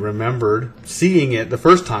vividly remembered seeing it the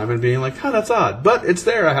first time and being like, that's odd. But it's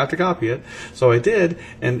there. I have to copy it. So I did,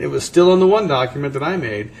 and it was still in the one document that I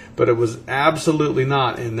made, but it was absolutely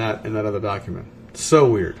not in that other document. So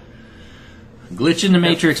weird. Glitch in the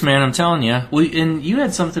Matrix, man, I'm telling you. And you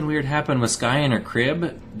had something weird happen with Sky in her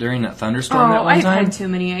crib during that thunderstorm that one I've time? had too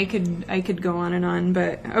many. I could go on and on,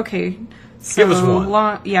 but okay. So, Give us one.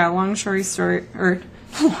 long story short, or...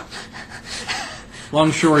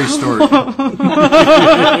 Long story short. Tell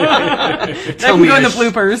can go in the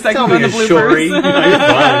bloopers. That can go in the bloopers.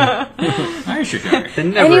 I should go.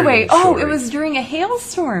 Anyway, it was during a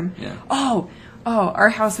hailstorm. Yeah. Oh, our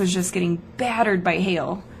house was just getting battered by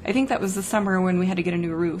hail. I think that was the summer when we had to get a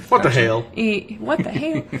new roof. What the hail? What the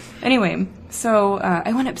hail? Anyway, so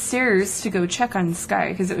I went upstairs to go check on Sky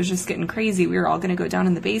because it was just getting crazy. We were all going to go down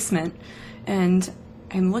in the basement, and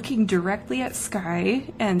I'm looking directly at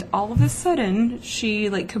Sky, and all of a sudden, she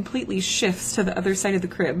completely shifts to the other side of the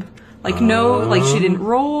crib. She didn't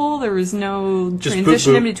roll. There was no Just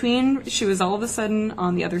transition boop, boop. in between. She was all of a sudden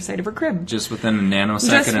on the other side of her crib. Just within a nanosecond,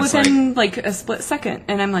 Just it's within a split second,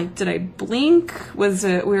 and I'm like, did I blink? Was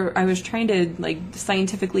it? I was trying to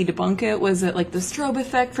scientifically debunk it. Was it the strobe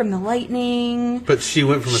effect from the lightning? But she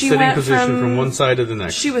went from a She sitting went position from one side to the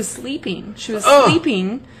next. She was sleeping. She was Oh.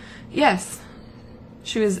 sleeping. Yes.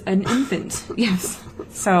 She was an infant. Yes.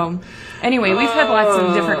 So, anyway, we've had lots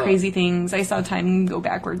of different crazy things. I saw time go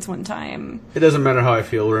backwards one time. It doesn't matter how I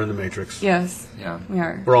feel. We're in the Matrix. Yes. Yeah. We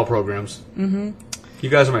are. We're all programs. Mm-hmm. You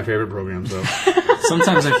guys are my favorite programs, though.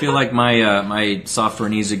 Sometimes I feel like my software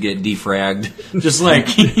needs to get defragged. Just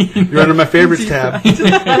You're under my favorites tab.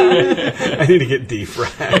 I need to get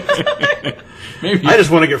defragged. maybe I just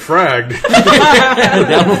want to get fragged.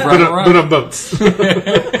 that will run around. But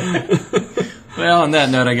Well, on that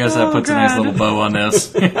note, I guess that puts a nice little bow on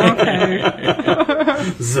this. Okay.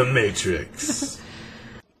 The Matrix.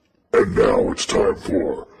 And now it's time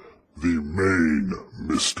for the main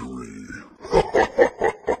mystery.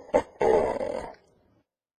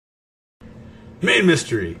 Main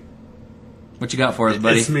mystery. What you got for us,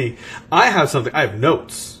 buddy? It's me. I have something. I have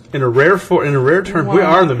notes. In a rare turn, we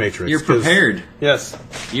are in the Matrix. You're prepared. Yes.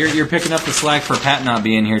 You're picking up the slack for Pat not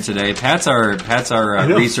being here today. Pat's our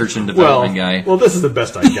research and development guy. Well, this is the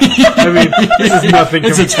best I got. I mean, this is nothing.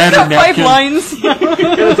 It's a tattered napkin. Pipelines.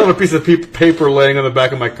 It's on a piece of paper laying on the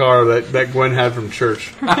back of my car that Gwen had from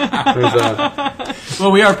church.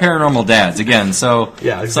 Well, we are paranormal dads again, so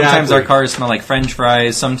Yeah, exactly. sometimes our cars smell like French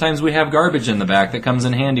fries. Sometimes we have garbage in the back that comes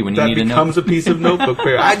in handy when you That need a note. becomes a piece of notebook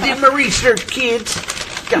paper. I did my research, kids.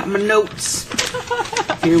 Got my notes.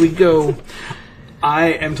 Here we go.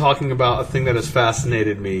 I am talking about a thing that has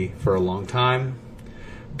fascinated me for a long time.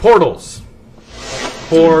 Portals.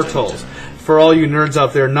 Portals. For all you nerds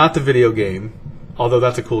out there, not the video game, although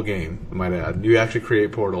that's a cool game, I might add. You actually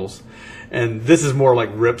create portals. And this is more like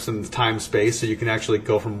rips in time-space, so you can actually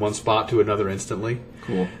go from one spot to another instantly.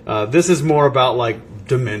 Cool. This is more about like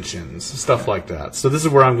dimensions, stuff like that. So this is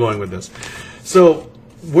where I'm going with this. So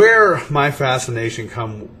where my fascination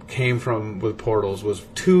came from with portals was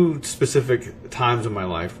two specific times in my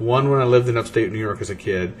life. One, when I lived in upstate New York as a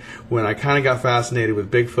kid, when I kind of got fascinated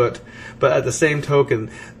with Bigfoot. But at the same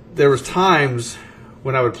token, there was times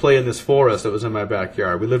when I would play in this forest that was in my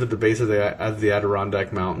backyard. We lived at the base of the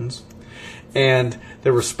Adirondack Mountains. And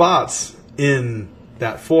there were spots in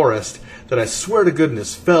that forest that I swear to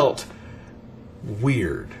goodness felt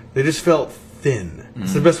weird. They just felt thin.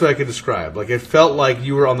 It's the best way I could describe. Like, it felt like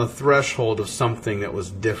you were on the threshold of something that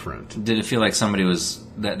was different. Did it feel like somebody was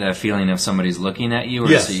that feeling of somebody's looking at you? Or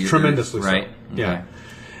Yes, so you, tremendously right? so. Yeah.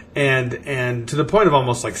 And to the point of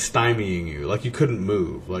almost like stymieing you, like you couldn't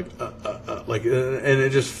move, and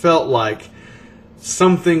it just felt like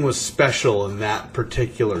something was special in that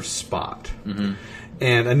particular spot. Mm-hmm.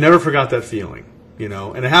 And I never forgot that feeling.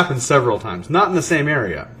 And it happened several times. Not in the same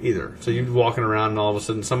area, either. So you'd be walking around, and all of a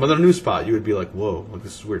sudden, some other new spot, you would be like, whoa, like,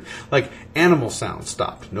 this is weird. Like, animal sounds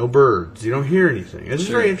stopped. No birds. You don't hear anything. It's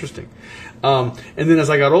just very interesting. And then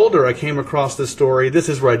as I got older, I came across this story. This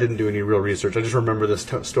is where I didn't do any real research. I just remember this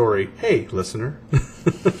story. Hey, listener.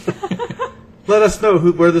 Let us know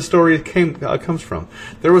where the story comes from.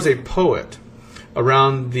 There was a poet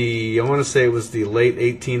around I want to say it was the late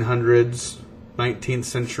 1800s, 19th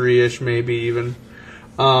century-ish maybe even,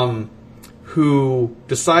 who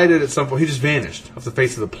decided at some point, he just vanished off the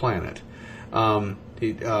face of the planet.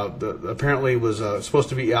 He apparently was supposed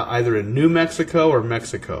to be either in New Mexico or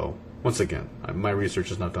Mexico. Once again, my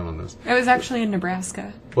research is not done on this. It was actually in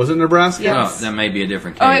Nebraska. Was it Nebraska? Yes. Oh, that may be a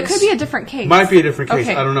different case. Oh, it could be a different case. Might be a different case.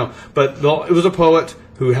 Okay. I don't know. But it was a poet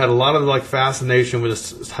who had a lot of like fascination with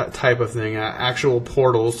this type of thing, actual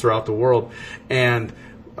portals throughout the world, and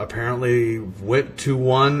apparently went to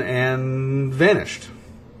one and vanished.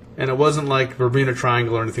 And it wasn't like Bermuda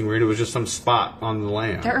Triangle or anything weird. It was just some spot on the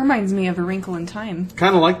land. That reminds me of A Wrinkle in Time.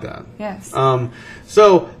 Kind of like that. Yes.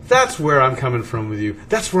 So that's where I'm coming from with you.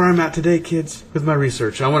 That's where I'm at today, kids, with my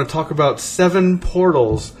research. I want to talk about 7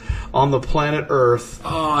 portals on the planet Earth.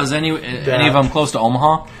 Oh, is any of them close to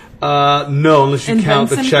Omaha? No, unless you And count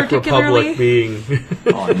the Vincent Czech particularly? Republic being...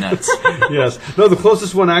 Oh, nuts. Yes. No, the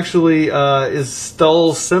closest one actually is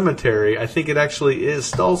Stull Cemetery. I think it actually is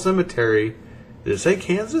Stull Cemetery. Did it say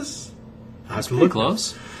Kansas? That's pretty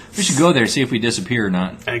close. We should go there, see if we disappear or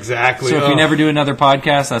not. Exactly. So if you never do another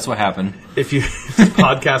podcast, that's what happened. If the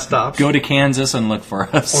podcast stops. Go to Kansas and look for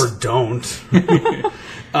us. Or don't.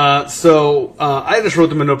 So I just wrote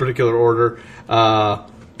them in no particular order.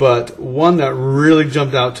 But one that really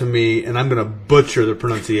jumped out to me, and I'm going to butcher the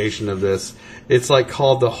pronunciation of this, it's like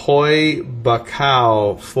called the Hoi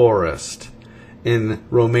Bacău Forest in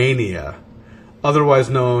Romania. Otherwise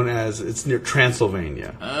known as, it's near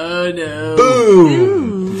Transylvania. Oh, no.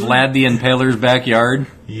 Boom! Vlad the Impaler's backyard.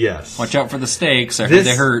 Yes. Watch out for the steaks. I heard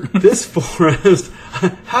they hurt. This forest.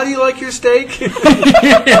 How do you like your steak?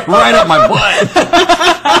 Right up my butt.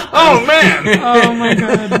 Oh, man! Oh, my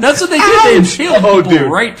God. That's what they did. They impaled people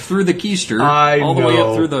dude. right through the keister. I all the way know.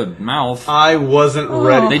 up through the mouth. I wasn't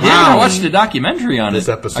ready. They did. I watched a documentary on This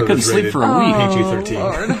it. episode I couldn't is sleep rated for a week. PG-13.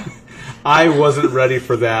 Lord. I wasn't ready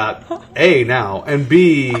for that, A, now, and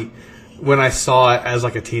B, when I saw it as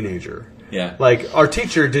like a teenager. Yeah. Like, our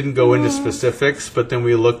teacher didn't go into specifics, but then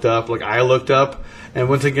we looked up, like I looked up, and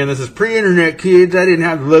once again, this is pre-internet, kids. I didn't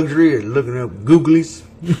have the luxury of looking up Googlies.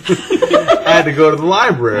 I had to go to the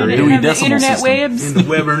library. Dewey Have the Decimal internet System. waves. In the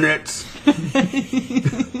Webernets.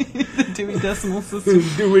 Dewey Decimal System.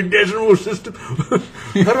 Dewey Decimal System.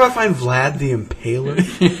 How do I find Vlad the Impaler?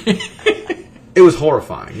 It was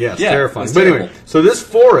horrifying, yes, Yeah, terrifying. it's But anyway, terrible. so this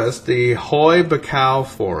forest, the Hoi Bacău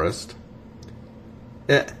Forest,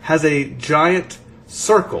 it has a giant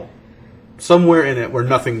circle somewhere in it where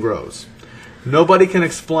nothing grows. Nobody can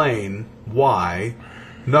explain why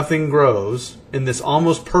nothing grows in this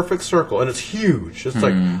almost perfect circle, and it's huge. It's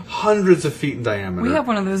like hundreds of feet in diameter. We have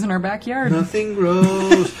one of those in our backyard. Nothing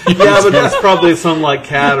grows. Yeah, but that's probably some like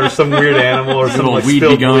cat or some weird animal or some Little like weed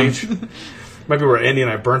spilled begun. bleach. Might be where Andy and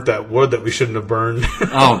I burnt that wood that we shouldn't have burned.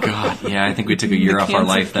 Oh God, yeah. I think we took a year off our Cancer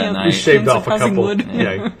life that camp. night. We shaved Cans off of a couple. wood.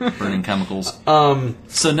 Yeah. Burning chemicals.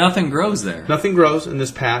 So nothing grows there. Nothing grows in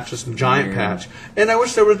this patch, this giant Weird. patch. And I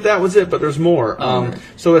wish that was it, but there's more.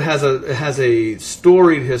 So it has a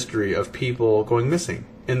storied history of people going missing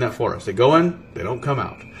in that forest. They go in, they don't come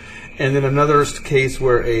out. And then another case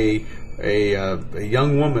where a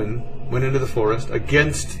young woman went into the forest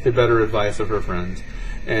against the better advice of her friends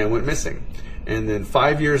and went missing. And then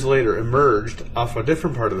 5 years later emerged off a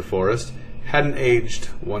different part of the forest, hadn't aged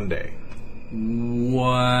one day.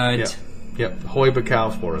 What? Yep. Hoy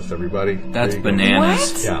Bacow Forest, everybody. That's There you go.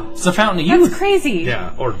 bananas. What? Yeah. It's the fountain of That's youth. crazy.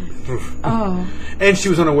 Yeah. Or, Oh. and she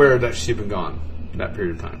was unaware that she'd been gone that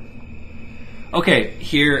period of time. Okay,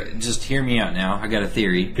 just hear me out now. I got a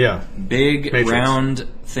theory. Yeah. Big Matrix. round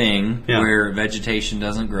thing Yeah. where vegetation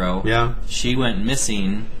doesn't grow. Yeah. She went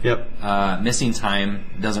missing. Yep. Missing time,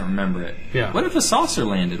 doesn't remember it. Yeah. What if a saucer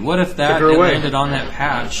landed? What if that Took her it away. landed on that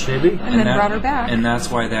patch? Maybe. And then brought her back. And that's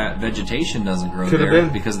why that vegetation doesn't grow Could have there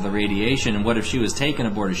been. because of the radiation. And what if she was taken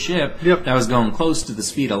aboard a ship Yep. that was going close to the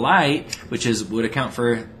speed of light, which would account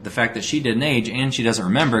for the fact that she didn't age and she doesn't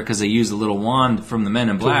remember because they used a little wand from the Men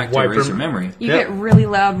in Black to wipe erase her- her memory. You Yep. get really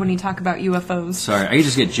loud when you talk about UFOs. Sorry, I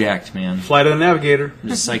just get jacked, man. Flight of the Navigator. I'm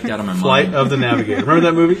just psyched out of my Flight mind. of the Navigator. Remember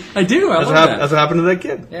that movie? I do. I That's love what, that. that's what happened to that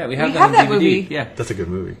kid. Yeah, we have We that have on that DVD. movie. Yeah, That's a good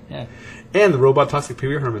movie. yeah. And the robot toxic Pee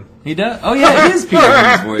Wee Herman. He does. Oh yeah, it is Peter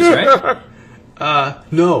Herman's voice, right?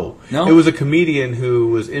 No. No? It was a comedian who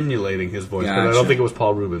was emulating his voice, but I Gotcha. don't think it was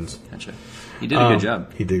Paul Rubens. Gotcha. He did a good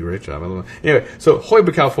job. He did a great job. I love it. Anyway, so Hoy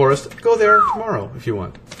Bacow Forest, go there tomorrow if you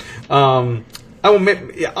want. I will.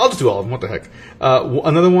 I'll just do all of them. What the heck?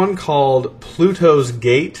 Another one called Pluto's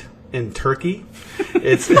Gate in Turkey.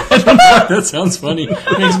 It's That sounds funny.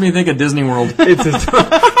 Makes me think of Disney World. it's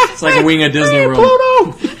It's like a wing of Disney Hey, World.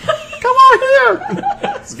 Pluto, come on here.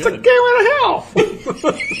 It's a gateway to hell.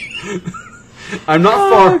 I'm not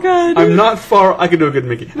far. God. I'm not far. I can do a good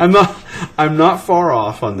Mickey. I'm not far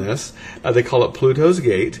off on this. They call it Pluto's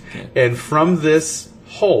Gate, and from this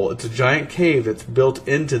hole, it's a giant cave that's built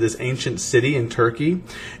into this ancient city in Turkey,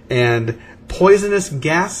 and poisonous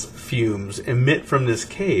gas fumes emit from this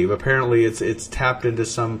cave. Apparently, it's tapped into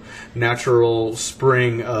some natural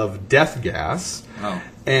spring of death gas. Oh.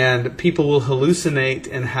 And people will hallucinate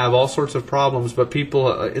and have all sorts of problems, but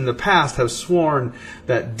people in the past have sworn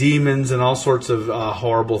that demons and all sorts of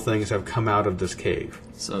horrible things have come out of this cave.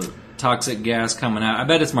 So toxic gas coming out. I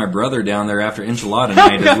bet it's my brother down there after enchilada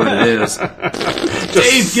night is what it is.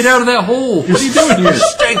 Dave, get out of that hole. What are you doing here?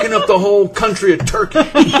 Stanking up the whole country of Turkey.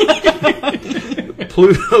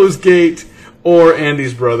 Pluto's Gate or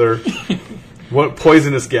Andy's brother. What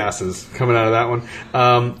poisonous gases coming out of that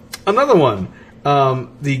one. Another one.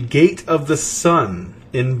 The Gate of the Sun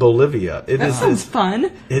in Bolivia. That sounds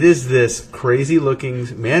fun. It is this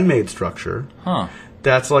crazy-looking man-made structure. Huh.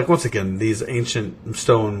 That's like, once again, these ancient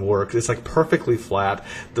stone work. It's like perfectly flat.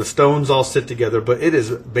 The stones all sit together, but it is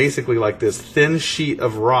basically like this thin sheet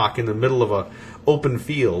of rock in the middle of a open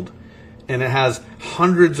field. And it has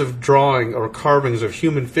hundreds of drawing or carvings of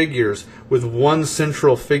human figures with one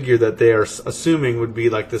central figure that they are assuming would be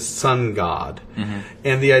like the sun god. Mm-hmm.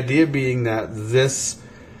 And the idea being that this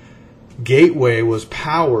gateway was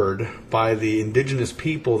powered by the indigenous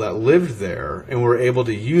people that lived there and were able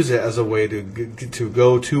to use it as a way to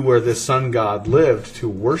go to where this sun god lived to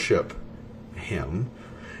worship him.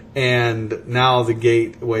 And now the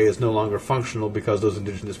gateway is no longer functional because those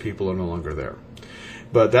indigenous people are no longer there.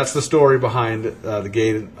 But that's the story behind the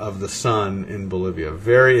Gate of the Sun in Bolivia.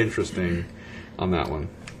 Very interesting on that one.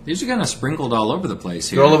 These are kind of sprinkled all over the place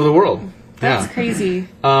here. They're all over the world. That's Yeah. crazy.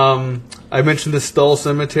 I mentioned the Stull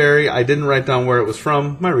Cemetery. I didn't write down where it was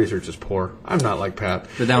from. My research is poor. I'm not like Pat.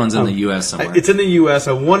 But that one's in the U.S. somewhere. It's in the U.S.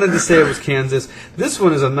 I wanted to say it was Kansas. This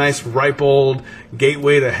one is a nice, ripe old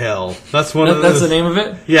gateway to hell. That's one of That's those. the name of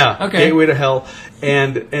it? Yeah. Okay. Gateway to hell.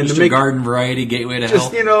 And Just to a make garden variety gateway to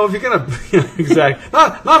just hell. if you're gonna exactly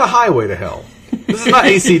not a highway to hell. This is not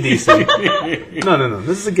AC/DC. No.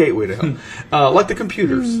 This is a gateway to hell, like the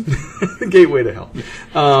computers. The gateway to hell.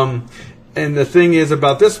 And the thing is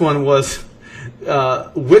about this one was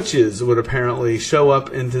witches would apparently show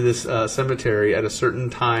up into this cemetery at a certain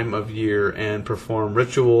time of year and perform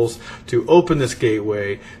rituals to open this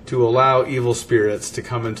gateway to allow evil spirits to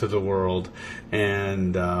come into the world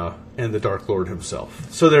and the Dark Lord himself.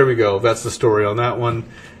 So there we go. That's the story on that one.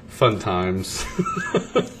 Fun times.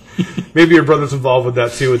 Maybe your brother's involved with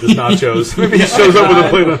that too with his nachos. Maybe he shows up with a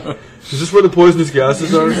plate of... Is this where the poisonous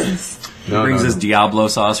gases are? No, Brings his Diablo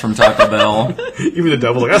sauce from Taco Bell. Even the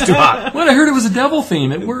devil, like, that's too hot. What? I heard it was a devil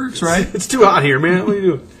theme. It works, right? It's too hot here, man. What are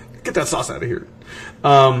you doing? Get that sauce out of here.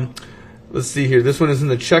 Let's see here. This one is in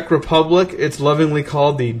the Czech Republic. It's lovingly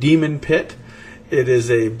called the Demon Pit. It is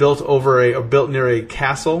built near a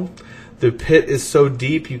castle. The pit is so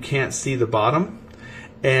deep you can't see the bottom.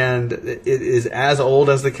 And it is as old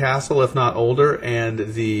as the castle, if not older.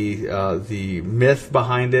 And the myth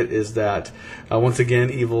behind it is that once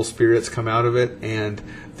again evil spirits come out of it. And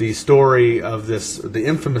the story of the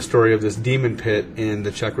infamous story of this demon pit in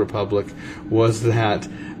the Czech Republic was that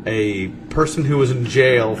a person who was in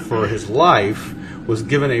jail for his life was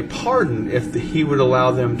given a pardon if he would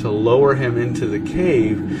allow them to lower him into the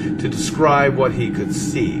cave to describe what he could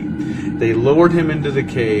see. They lowered him into the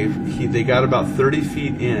cave. They got about 30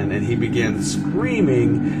 feet in, and he began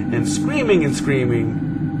screaming and screaming and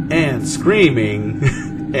screaming and screaming.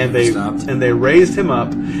 And they raised him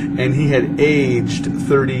up, and he had aged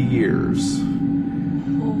 30 years.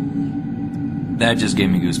 That just gave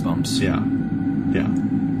me goosebumps. Yeah.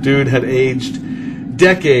 Dude had aged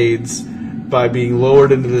decades by being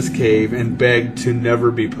lowered into this cave and begged to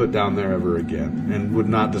never be put down there ever again, and would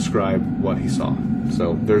not describe what he saw.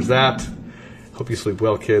 So there's that. Hope you sleep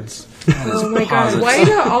well, kids. Oh my god, why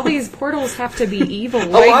do all these portals have to be evil? A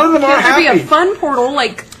lot of them are happy. happy. Be a fun portal,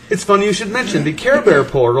 like... It's funny you should mention the Care Bear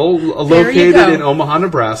portal, located in Omaha,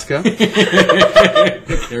 Nebraska.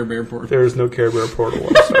 Care Bear portal. There is no Care Bear portal,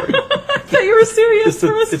 I'm sorry. I thought you were serious.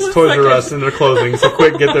 It's Toys R Us and they're closing, so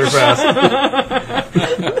quick, get there fast.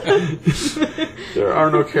 There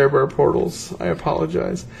are no Care Bear portals. I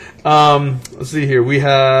apologize. Let's see here. We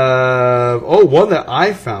have one that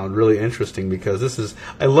I found really interesting because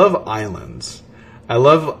I love islands. I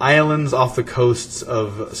love islands off the coasts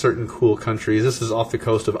of certain cool countries. This is off the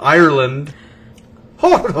coast of Ireland.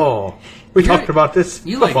 We talked about this.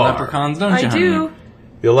 You before. like leprechauns, don't you? I do.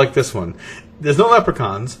 You'll like this one. There's no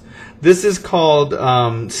leprechauns. This is called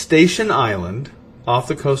Station Island off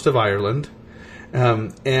the coast of Ireland.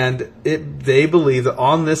 And they believe that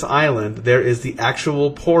on this island there is the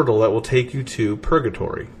actual portal that will take you to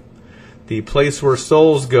purgatory, the place where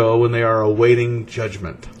souls go when they are awaiting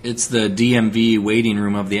judgment. It's the DMV waiting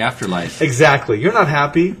room of the afterlife. Exactly. You're not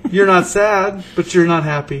happy. You're not sad, but you're not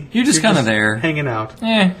happy. You're just kind of there, hanging out.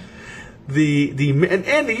 And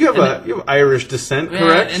Andy, you have Irish descent,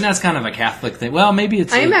 correct? And that's kind of a Catholic thing. Well, maybe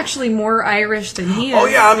it's. I'm actually more Irish than he is. Oh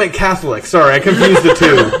yeah, I meant Catholic. Sorry, I confused the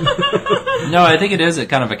two. No, I think it is a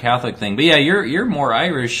kind of a Catholic thing. But yeah, you're more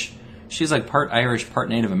Irish. She's like part Irish, part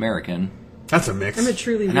Native American. That's a mix. I'm a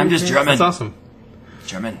truly And I'm just mix. German. That's awesome.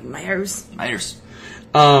 German. Myers.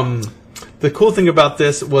 The cool thing about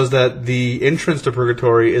this was that the entrance to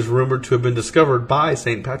purgatory is rumored to have been discovered by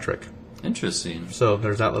St. Patrick. Interesting. So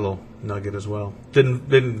there's that little nugget as well.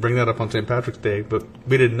 Didn't bring that up on St. Patrick's Day, but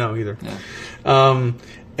we didn't know either. Yeah.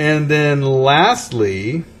 And then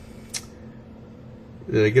lastly,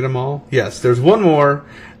 did I get them all? Yes, there's one more.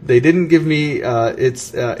 They didn't give me.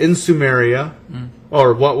 It's in Sumeria,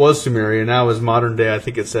 or what was Sumeria now is modern day. I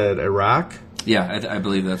think it said Iraq. Yeah, I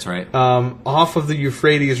believe that's right. Off of the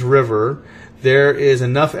Euphrates River, there is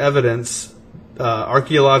enough evidence.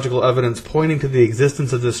 Archaeological evidence pointing to the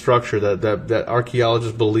existence of this structure that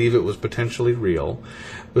archaeologists believe it was potentially real.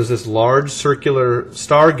 It was this large circular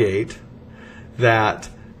stargate that,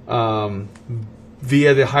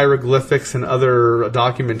 via the hieroglyphics and other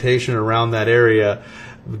documentation around that area,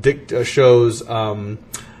 shows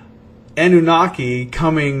Anunnaki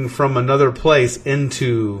coming from another place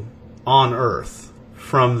on Earth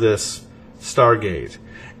from this stargate.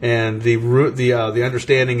 And the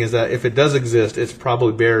understanding is that if it does exist, it's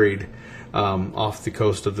probably buried off the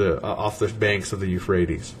coast of off the banks of the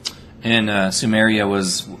Euphrates. And Sumeria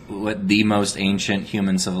was the most ancient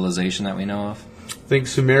human civilization that we know of. I think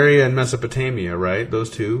Sumeria and Mesopotamia, right? Those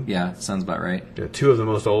two. Yeah, sounds about right. Yeah, two of the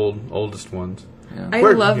most oldest ones. Yeah. I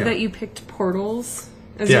love that you picked portals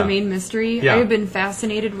as your main mystery. Yeah. I've been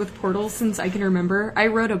fascinated with portals since I can remember. I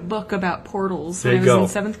wrote a book about portals There when you I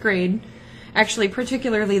was go. in 7th grade. Actually,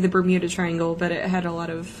 particularly the Bermuda Triangle, but it had a lot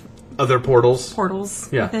of Other portals.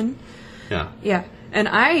 portals Yeah. within. Yeah. Yeah. And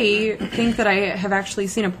I think that I have actually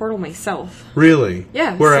seen a portal myself. Really?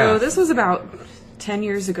 Yeah. Where so at? this was about 10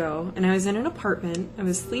 years ago, and I was in an apartment. I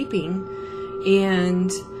was sleeping,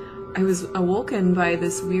 and I was awoken by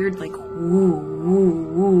this weird, like, woo, woo,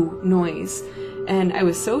 woo noise. And I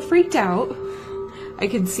was so freaked out. I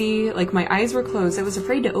could see, like, my eyes were closed. I was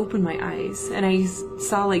afraid to open my eyes. And I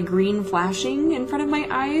saw, like, green flashing in front of my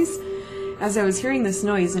eyes. as I was hearing this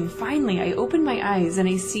noise, and finally I opened my eyes and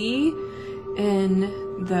I see in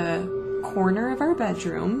the corner of our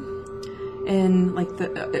bedroom, and like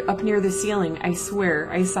the up near the ceiling, I swear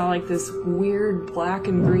I saw like this weird black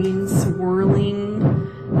and green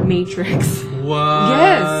swirling matrix. What?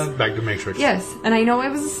 Yes. Back to Matrix. Yes, and I know I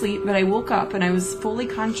was asleep, but I woke up and I was fully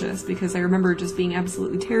conscious because I remember just being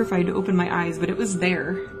absolutely terrified to open my eyes, but it was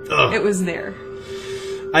there. Ugh. It was there.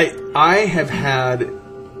 I have had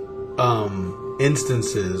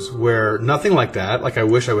instances where nothing like that. Like I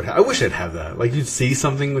wish I'd have that. Like you'd see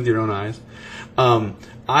something with your own eyes.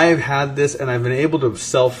 I've had this, and I've been able to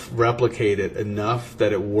self-replicate it enough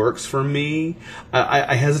that it works for me.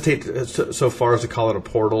 I hesitate so far as to call it a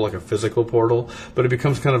portal, like a physical portal, but it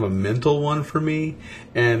becomes kind of a mental one for me.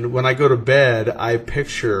 And when I go to bed, I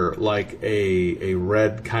picture like a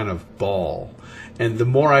red kind of ball. And the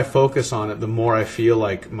more I focus on it, the more I feel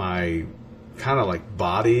like my kind of like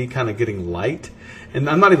body kind of getting light. And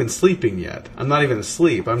I'm not even sleeping yet. I'm not even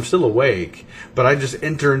asleep. I'm still awake. But I just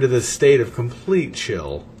enter into this state of complete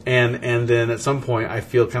chill. And then at some point I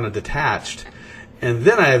feel kind of detached. And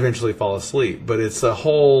then I eventually fall asleep. But it's a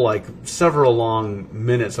whole, like, several long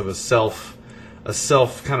minutes of a self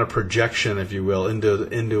kind of projection, if you will,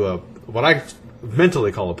 into a what I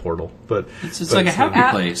mentally call a portal. But it's like a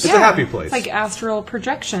happy place. It's a happy place. It's like astral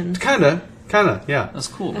projection. Kind of, yeah. That's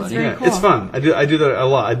cool, That's buddy. very Yeah, cool. it's fun. I do that a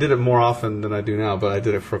lot. I did it more often than I do now, but I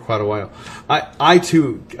did it for quite a while. I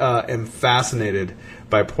too am fascinated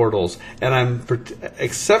by portals, and I'm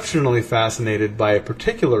exceptionally fascinated by a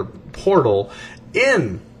particular portal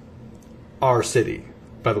in our city.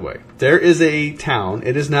 By the way, there is a town.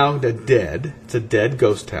 It is now dead. It's a dead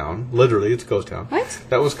ghost town. Literally, it's a ghost town. What?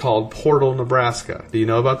 That was called Portal, Nebraska. Do you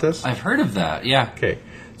know about this? I've heard of that, yeah. Okay,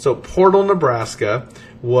 so Portal, Nebraska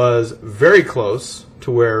was very close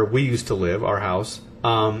to where we used to live, our house.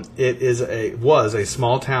 It was a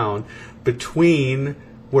small town between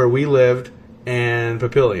where we lived and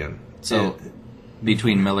Papillion. So,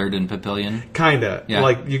 between Millard and Papillion? Kinda. Yeah.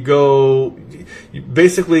 Like,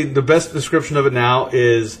 basically, the best description of it now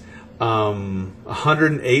is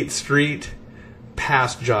 108th Street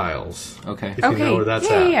past Giles. Okay. If you know where that's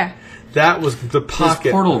Yeah, at. yeah. That was the There's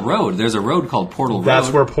pocket. Portal Road. There's a road called Portal Road. That's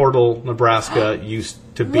where Portal, Nebraska used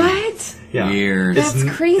to be. What? Yeah. Weird. That's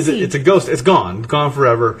crazy. It's a ghost. It's gone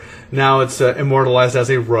forever. Now it's immortalized as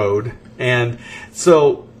a road. And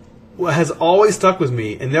so what has always stuck with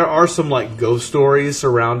me, and there are some like ghost stories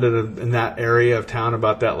surrounded in that area of town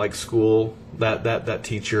about that like school, that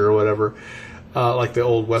teacher or whatever, like the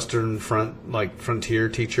old Western frontier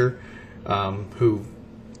teacher, who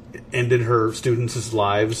ended her students'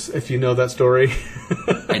 lives, if you know that story.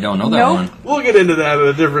 I don't know that Nope. one. We'll get into that at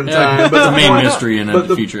a different time. It's a main point- mystery in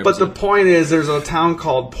a future But the episode. point is, there's a town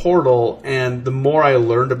called Portal, and the more I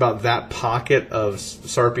learned about that pocket of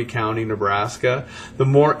Sarpy County, Nebraska, the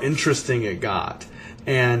more interesting it got.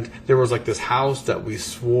 And there was like this house that we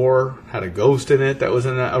swore had a ghost in it that was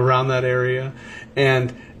around that area.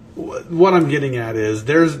 And what I'm getting at is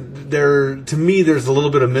to me there's a little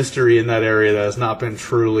bit of mystery in that area that has not been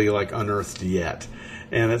truly like unearthed yet.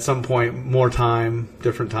 And at some point,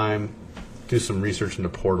 different time, do some research into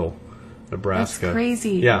Portal, Nebraska. That's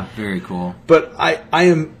crazy. Yeah. Very cool. But I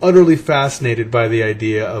am utterly fascinated by the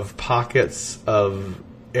idea of pockets of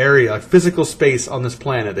area, like physical space on this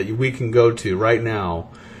planet that we can go to right now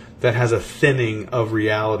that has a thinning of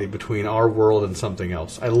reality between our world and something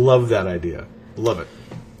else. I love that idea. Love it.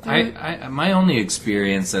 My only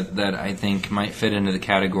experience that I think might fit into the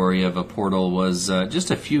category of a portal was just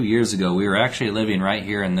a few years ago. We were actually living right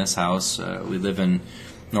here in this house. We live in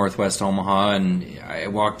northwest Omaha, and I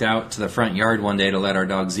walked out to the front yard one day to let our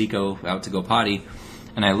dog Zico out to go potty,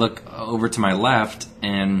 and I look over to my left,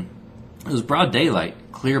 and it was broad daylight,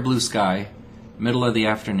 clear blue sky, middle of the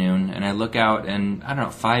afternoon, and I look out, and I don't know,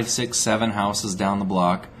 5, 6, 7 houses down the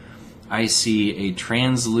block, I see a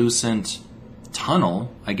translucent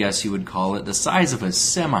tunnel, I guess you would call it, the size of a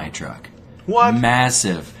semi-truck. What?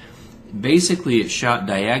 Massive. Basically, it shot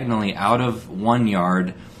diagonally out of one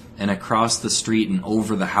yard and across the street and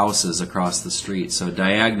over the houses across the street. So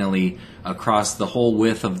diagonally across the whole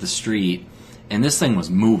width of the street. And this thing was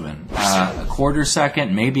moving. A quarter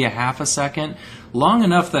second, maybe a half a second. Long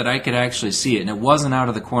enough that I could actually see it. And it wasn't out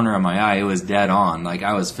of the corner of my eye. It was dead on. Like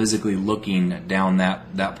I was physically looking down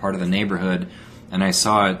that part of the neighborhood. And I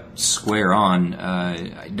saw it square on.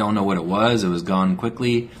 I don't know what it was. It was gone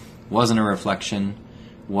quickly. Wasn't a reflection.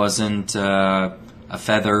 Wasn't a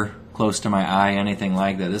feather close to my eye, anything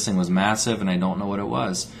like that. This thing was massive, and I don't know what it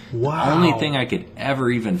was. Wow. The only thing I could ever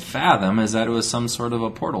even fathom is that it was some sort of a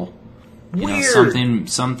portal. You know, Weird.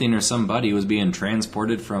 something or somebody was being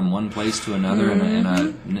transported from one place to another in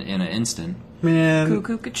an instant. Man,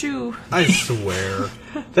 Cuckoo-ca-choo. I swear.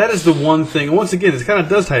 That is the one thing. Once again, it kind of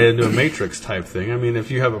does tie into a Matrix type thing. I mean,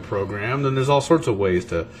 if you have a program, then there's all sorts of ways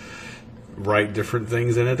to write different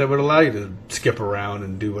things in it that would allow you to skip around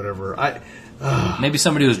and do whatever. Maybe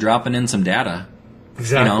somebody was dropping in some data.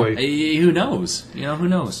 Exactly. You know, who knows? You know, who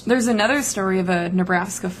knows? There's another story of a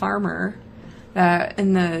Nebraska farmer that I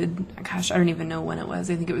don't even know when it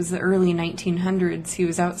was. I think it was the early 1900s. He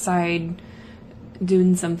was outside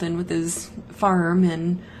doing something with his farm,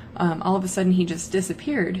 and all of a sudden he just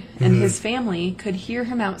disappeared. And his family could hear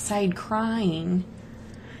him outside crying.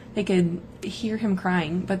 They could hear him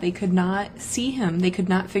crying, but they could not see him. They could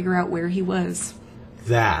not figure out where he was.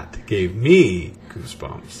 That gave me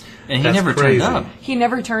goosebumps. And he That's never crazy. turned up. He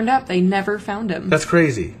never turned up. They never found him. That's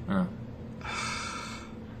crazy.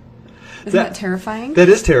 Isn't that terrifying? That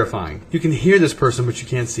is terrifying. You can hear this person, but you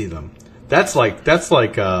can't see them. That's like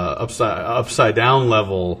upside down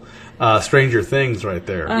level Stranger Things right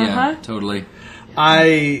there. Yeah, totally.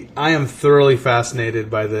 I am thoroughly fascinated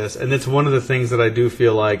by this, and it's one of the things that I do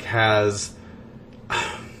feel like has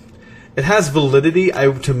validity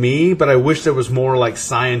to me, but I wish there was more like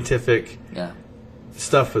scientific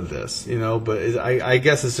stuff with this, you know. But I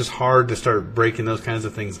guess it's just hard to start breaking those kinds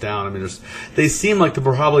of things down. I mean, they seem like they're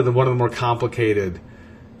probably one of the more complicated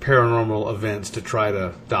paranormal events to try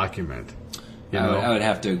to document. I would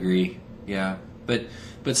have to agree. Yeah, but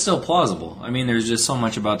still plausible. I mean, there's just so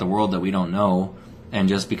much about the world that we don't know, and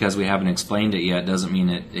just because we haven't explained it yet doesn't mean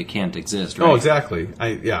it can't exist. Right? Oh, exactly.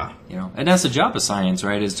 You know, and that's the job of science,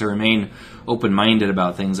 right? Is to remain open-minded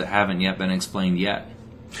about things that haven't yet been explained yet.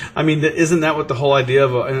 I mean, isn't that what the whole idea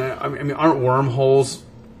of? I mean, aren't wormholes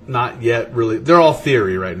not yet really? They're all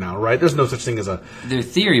theory right now, right? There's no such thing as a. They're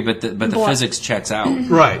theory, but the physics checks out.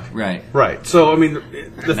 Right. So I mean,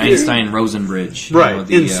 the Einstein-Rosen bridge, right,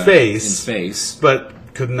 in space. In space, but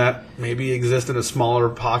couldn't that maybe exist in a smaller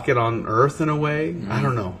pocket on Earth in a way? I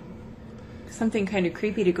don't know. Something kind of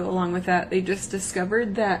creepy to go along with that. They just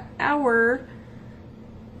discovered that our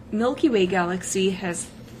Milky Way galaxy has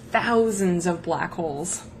thousands of black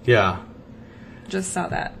holes. Yeah. Just saw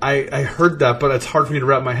that. I heard that, but it's hard for me to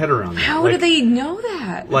wrap my head around that. How do they know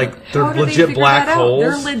that? Like, they're legit black holes?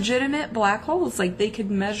 They're legitimate black holes. Like, they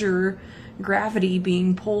could measure gravity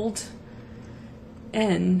being pulled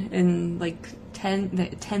in like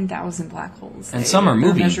 10,000 black holes. And some are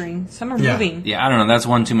moving. Some are moving. Yeah, I don't know. That's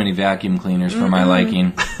one too many vacuum cleaners for my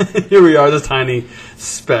liking. Here we are, this tiny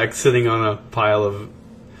speck sitting on a pile of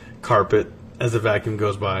carpet as the vacuum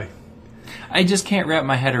goes by. I just can't wrap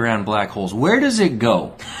my head around black holes. Where does it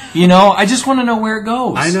go? You know, I just want to know where it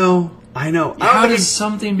goes. I know. How does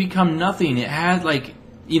something become nothing? It had like,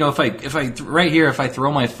 you know, if I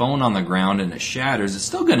throw my phone on the ground and it shatters, it's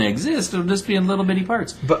still going to exist. It'll just be in little bitty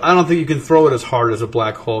parts. But I don't think you can throw it as hard as a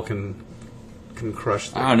black hole can crush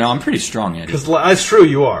things. Oh no, I'm pretty strong, Eddie. Because that's true,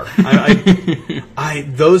 you are.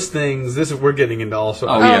 Those things. We're getting into also.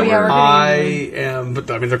 Oh yeah, but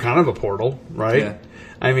I mean, they're kind of a portal, right? Yeah.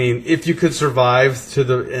 I mean, if you could survive to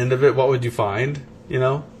the end of it, what would you find? You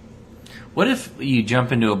know. What if you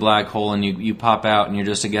jump into a black hole and you pop out and you're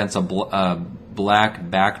just against a black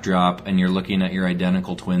backdrop and you're looking at your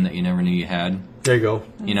identical twin that you never knew you had? There you go.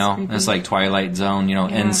 You know, creepy. It's like Twilight Zone. You know,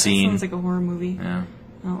 end scene. Sounds like a horror movie. Yeah.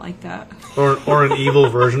 I don't like that. Or an evil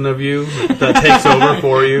version of you that takes over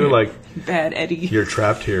for you, like Bad Eddie. you're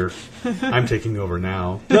trapped here. I'm taking over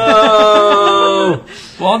now. No.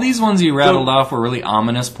 Well, all these ones you rattled off were really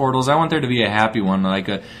ominous portals. I want there to be a happy one, like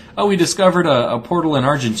we discovered a portal in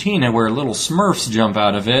Argentina where little Smurfs jump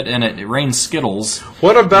out of it and it rains Skittles.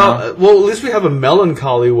 What about? Well, at least we have a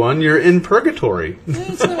melancholy one. You're in purgatory.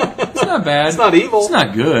 It's not bad. It's not evil. It's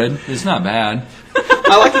not good. It's not bad.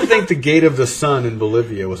 I like to think the Gate of the Sun in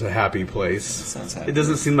Bolivia was a happy place. Sounds happy. It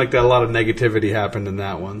doesn't seem like that a lot of negativity happened in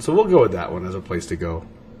that one, so we'll go with that one as a place to go.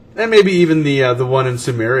 And maybe even the one in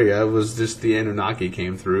Sumeria was just the Anunnaki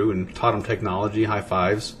came through and taught them technology, high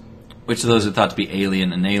fives. Which of those are thought to be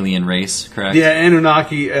an alien race, correct? Yeah,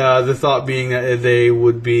 Anunnaki, the thought being that they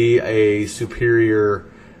would be a superior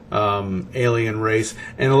alien race.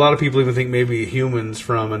 And a lot of people even think maybe humans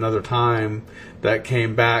from another time that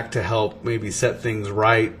came back to help maybe set things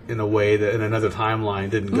right in a way that in another timeline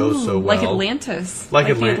didn't go so well. Like Atlantis. Like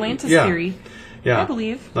the Atlantis theory. Yeah. I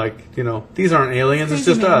believe. Like, you know, these aren't aliens, it's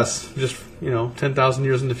just man. us. Just, 10,000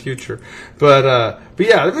 years in the future. But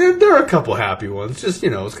yeah, there are a couple happy ones. Just,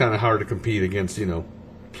 it's kind of hard to compete against,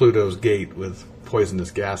 Pluto's gate with poisonous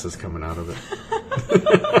gases coming out of it.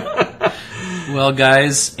 Well,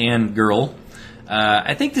 guys and girl,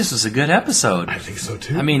 I think this was a good episode. I think so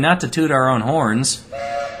too. I mean, not to toot our own horns,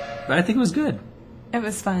 but I think it was good. It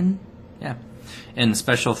was fun. Yeah. And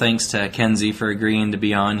special thanks to Kenzie for agreeing to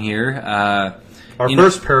be on here. our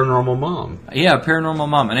first paranormal mom. Yeah, paranormal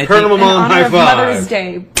mom. And I Paranormal think mom, In honor high of five. Mother's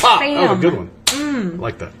Day. Pop! Bam. That was a good one. I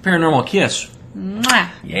like that. paranormal kiss. Mwah.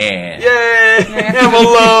 Yeah. Yay! I'm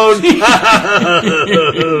alone.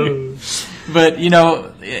 But, you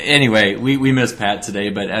know, anyway, we miss Pat today,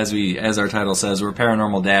 but as our title says, we're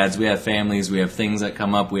paranormal dads. We have families, we have things that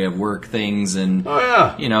come up, we have work things, and, Oh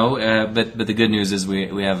yeah. you know, but the good news is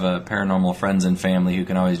we have paranormal friends and family who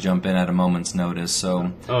can always jump in at a moment's notice.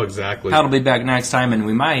 So Oh, exactly. Pat will be back next time, and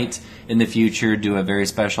we might, in the future, do a very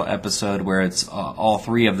special episode where it's all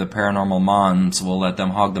three of the paranormal moms. We'll let them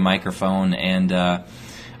hog the microphone, and I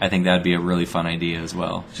think that'd be a really fun idea as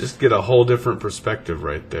well. Just get a whole different perspective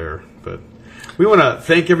right there. But we want to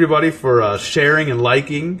thank everybody for sharing and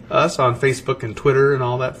liking us on Facebook and Twitter and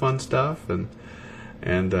all that fun stuff. And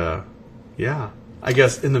yeah, I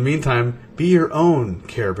guess in the meantime, be your own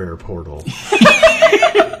Care Bear portal.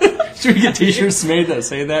 Should we get T-shirts made that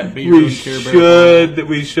say that? Be your We own Care Bear portal?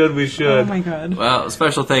 should. Oh my god. Well,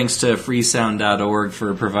 special thanks to freesound.org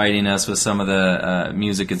for providing us with some of the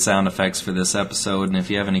music and sound effects for this episode. And if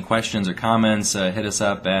you have any questions or comments, hit us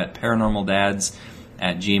up at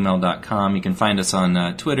paranormaldads@gmail.com. You can find us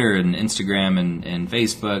on Twitter and Instagram and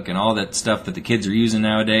Facebook and all that stuff that the kids are using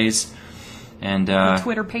nowadays. And The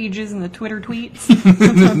Twitter pages and the Twitter tweets.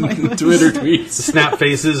 Twitter tweets. Snap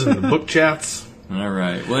faces and the book chats. All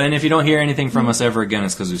right. Well, and if you don't hear anything from us ever again,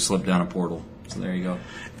 it's because we've slipped down a portal. So there you go.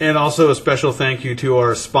 And also a special thank you to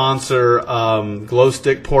our sponsor,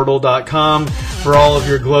 glowstickportal.com, for all of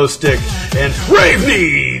your glow stick and rave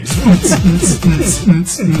needs. This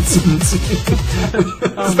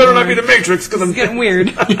better not be the Matrix, because I'm Getting weird.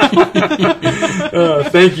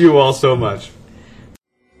 thank you all so much.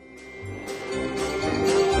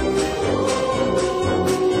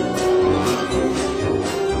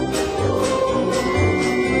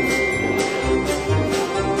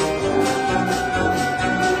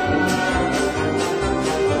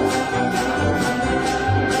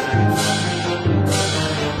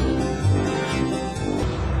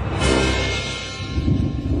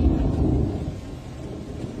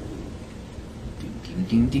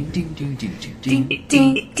 Ding, ding, ding, ding, ding, ding, ding. Ding,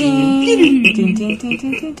 ding, ding, ding, ding,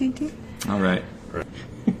 ding, ding, ding, ding. All right.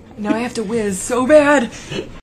 Now I have to whiz so bad.